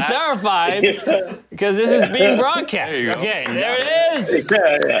 Because I'm terrified. Because this is being broadcast. Okay. There it is.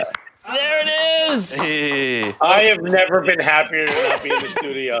 Yeah. There it is. Hey. I have never been happier to not be in the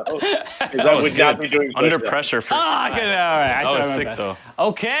studio. I would not be doing under pressure. All right. That was sick though.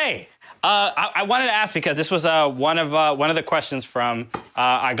 Okay. I wanted to ask because this was one of the questions from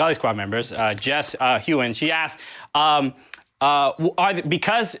our Gully Squad members, Jess Hewen. She asked,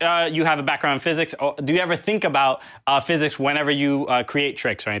 because you have a background in physics, do you ever think about physics whenever you create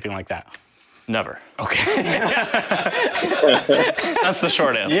tricks or anything like that? Never. Okay. That's the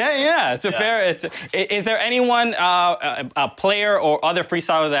short answer. Yeah. It's a fair. Is there anyone, a player or other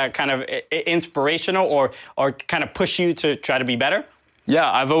freestylers that are kind of inspirational or kind of push you to try to be better?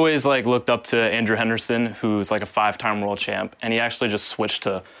 Yeah, I've always looked up to Andrew Henderson, who's a 5-time world champ, and he actually just switched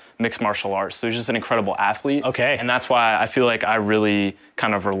to mixed martial arts. So he's just an incredible athlete. Okay. And that's why I feel like I really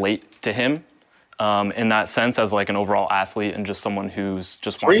kind of relate to him in that sense as an overall athlete and just someone who's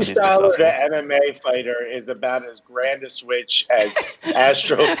just wants to be successful. Freestyler to MMA fighter is about as grand a switch as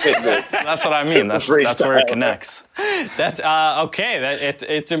astrophysics. That's what I mean. That's where it connects. That's okay.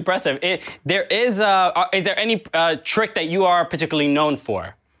 It's impressive. Is there any trick that you are particularly known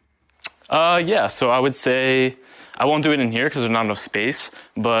for? Yeah. So I would say I won't do it in here because there's not enough space.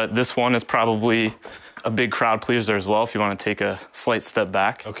 But this one is probably a big crowd pleaser as well. If you want to take a slight step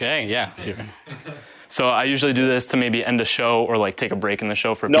back. Okay. Yeah. So I usually do this to maybe end a show or take a break in the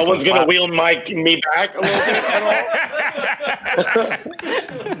show for. No one's gonna wheel me back a little bit at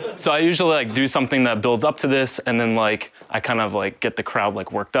all. So I usually do something that builds up to this, and then I kind of get the crowd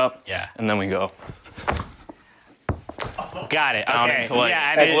worked up. Yeah. And then we go. got it. down Okay. into like Yeah,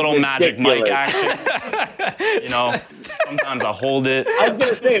 I a didn't- little magic mic ridiculous. action. You know, sometimes I hold it. I was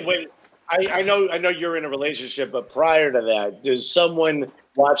gonna say, wait. I know you're in a relationship, but prior to that, does someone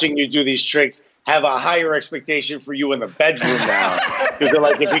watching you do these tricks have a higher expectation for you in the bedroom now? Because they're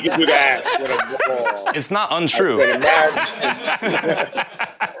like, if we could do that, It's not untrue.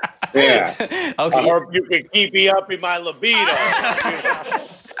 yeah. Okay. I hope you can keep me up in my libido.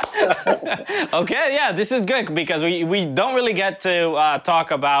 Okay, yeah, this is good because we don't really get to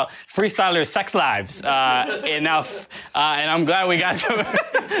talk about freestylers' sex lives enough, and I'm glad we got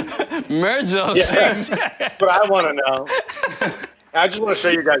to merge those things. But I want to know. I just want to show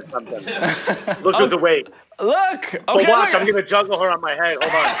you guys something. Look who's awake. Look, okay, But watch, look. I'm going to juggle her on my head.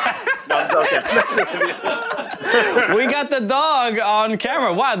 Hold on. No, I'm joking. We got the dog on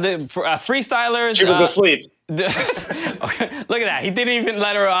camera. Wow, the freestylers. She was asleep. Look at that. He didn't even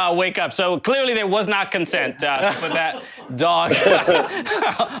let her wake up. So clearly there was not consent to put that dog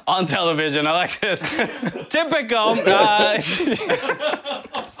on television. Alexis, typical.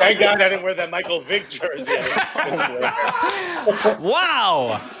 Thank God I didn't wear that Michael Vick jersey.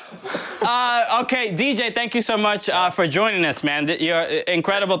 Wow. Okay, DJ, thank you so much for joining us, man. You're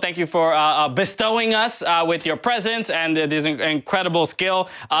incredible. Thank you for bestowing us with your presence and this incredible skill.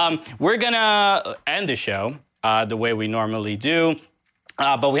 We're going to end the show the way we normally do,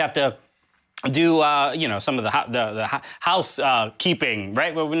 but we have to do some of the housekeeping,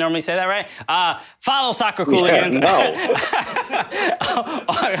 right? What we normally say that, right? Follow Soccer Cooligans.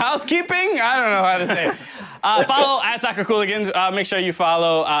 Housekeeping? I don't know how to say it. Follow at Soccer Cooligans. Make sure you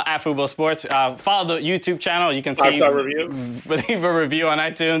follow at Football Sports. Follow the YouTube channel. You can see 5-star review. Leave a review on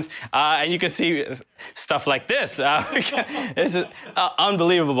iTunes, and you can see stuff like this. This is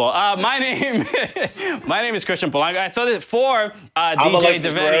unbelievable. My name is Christian Polanco. So for DJ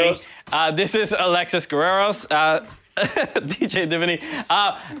Alexis Diveny. Guerreros. This is Alexis Guerreros, DJ Diveny.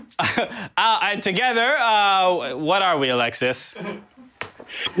 And together, what are we, Alexis?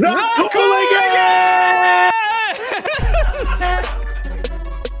 The Cooligans!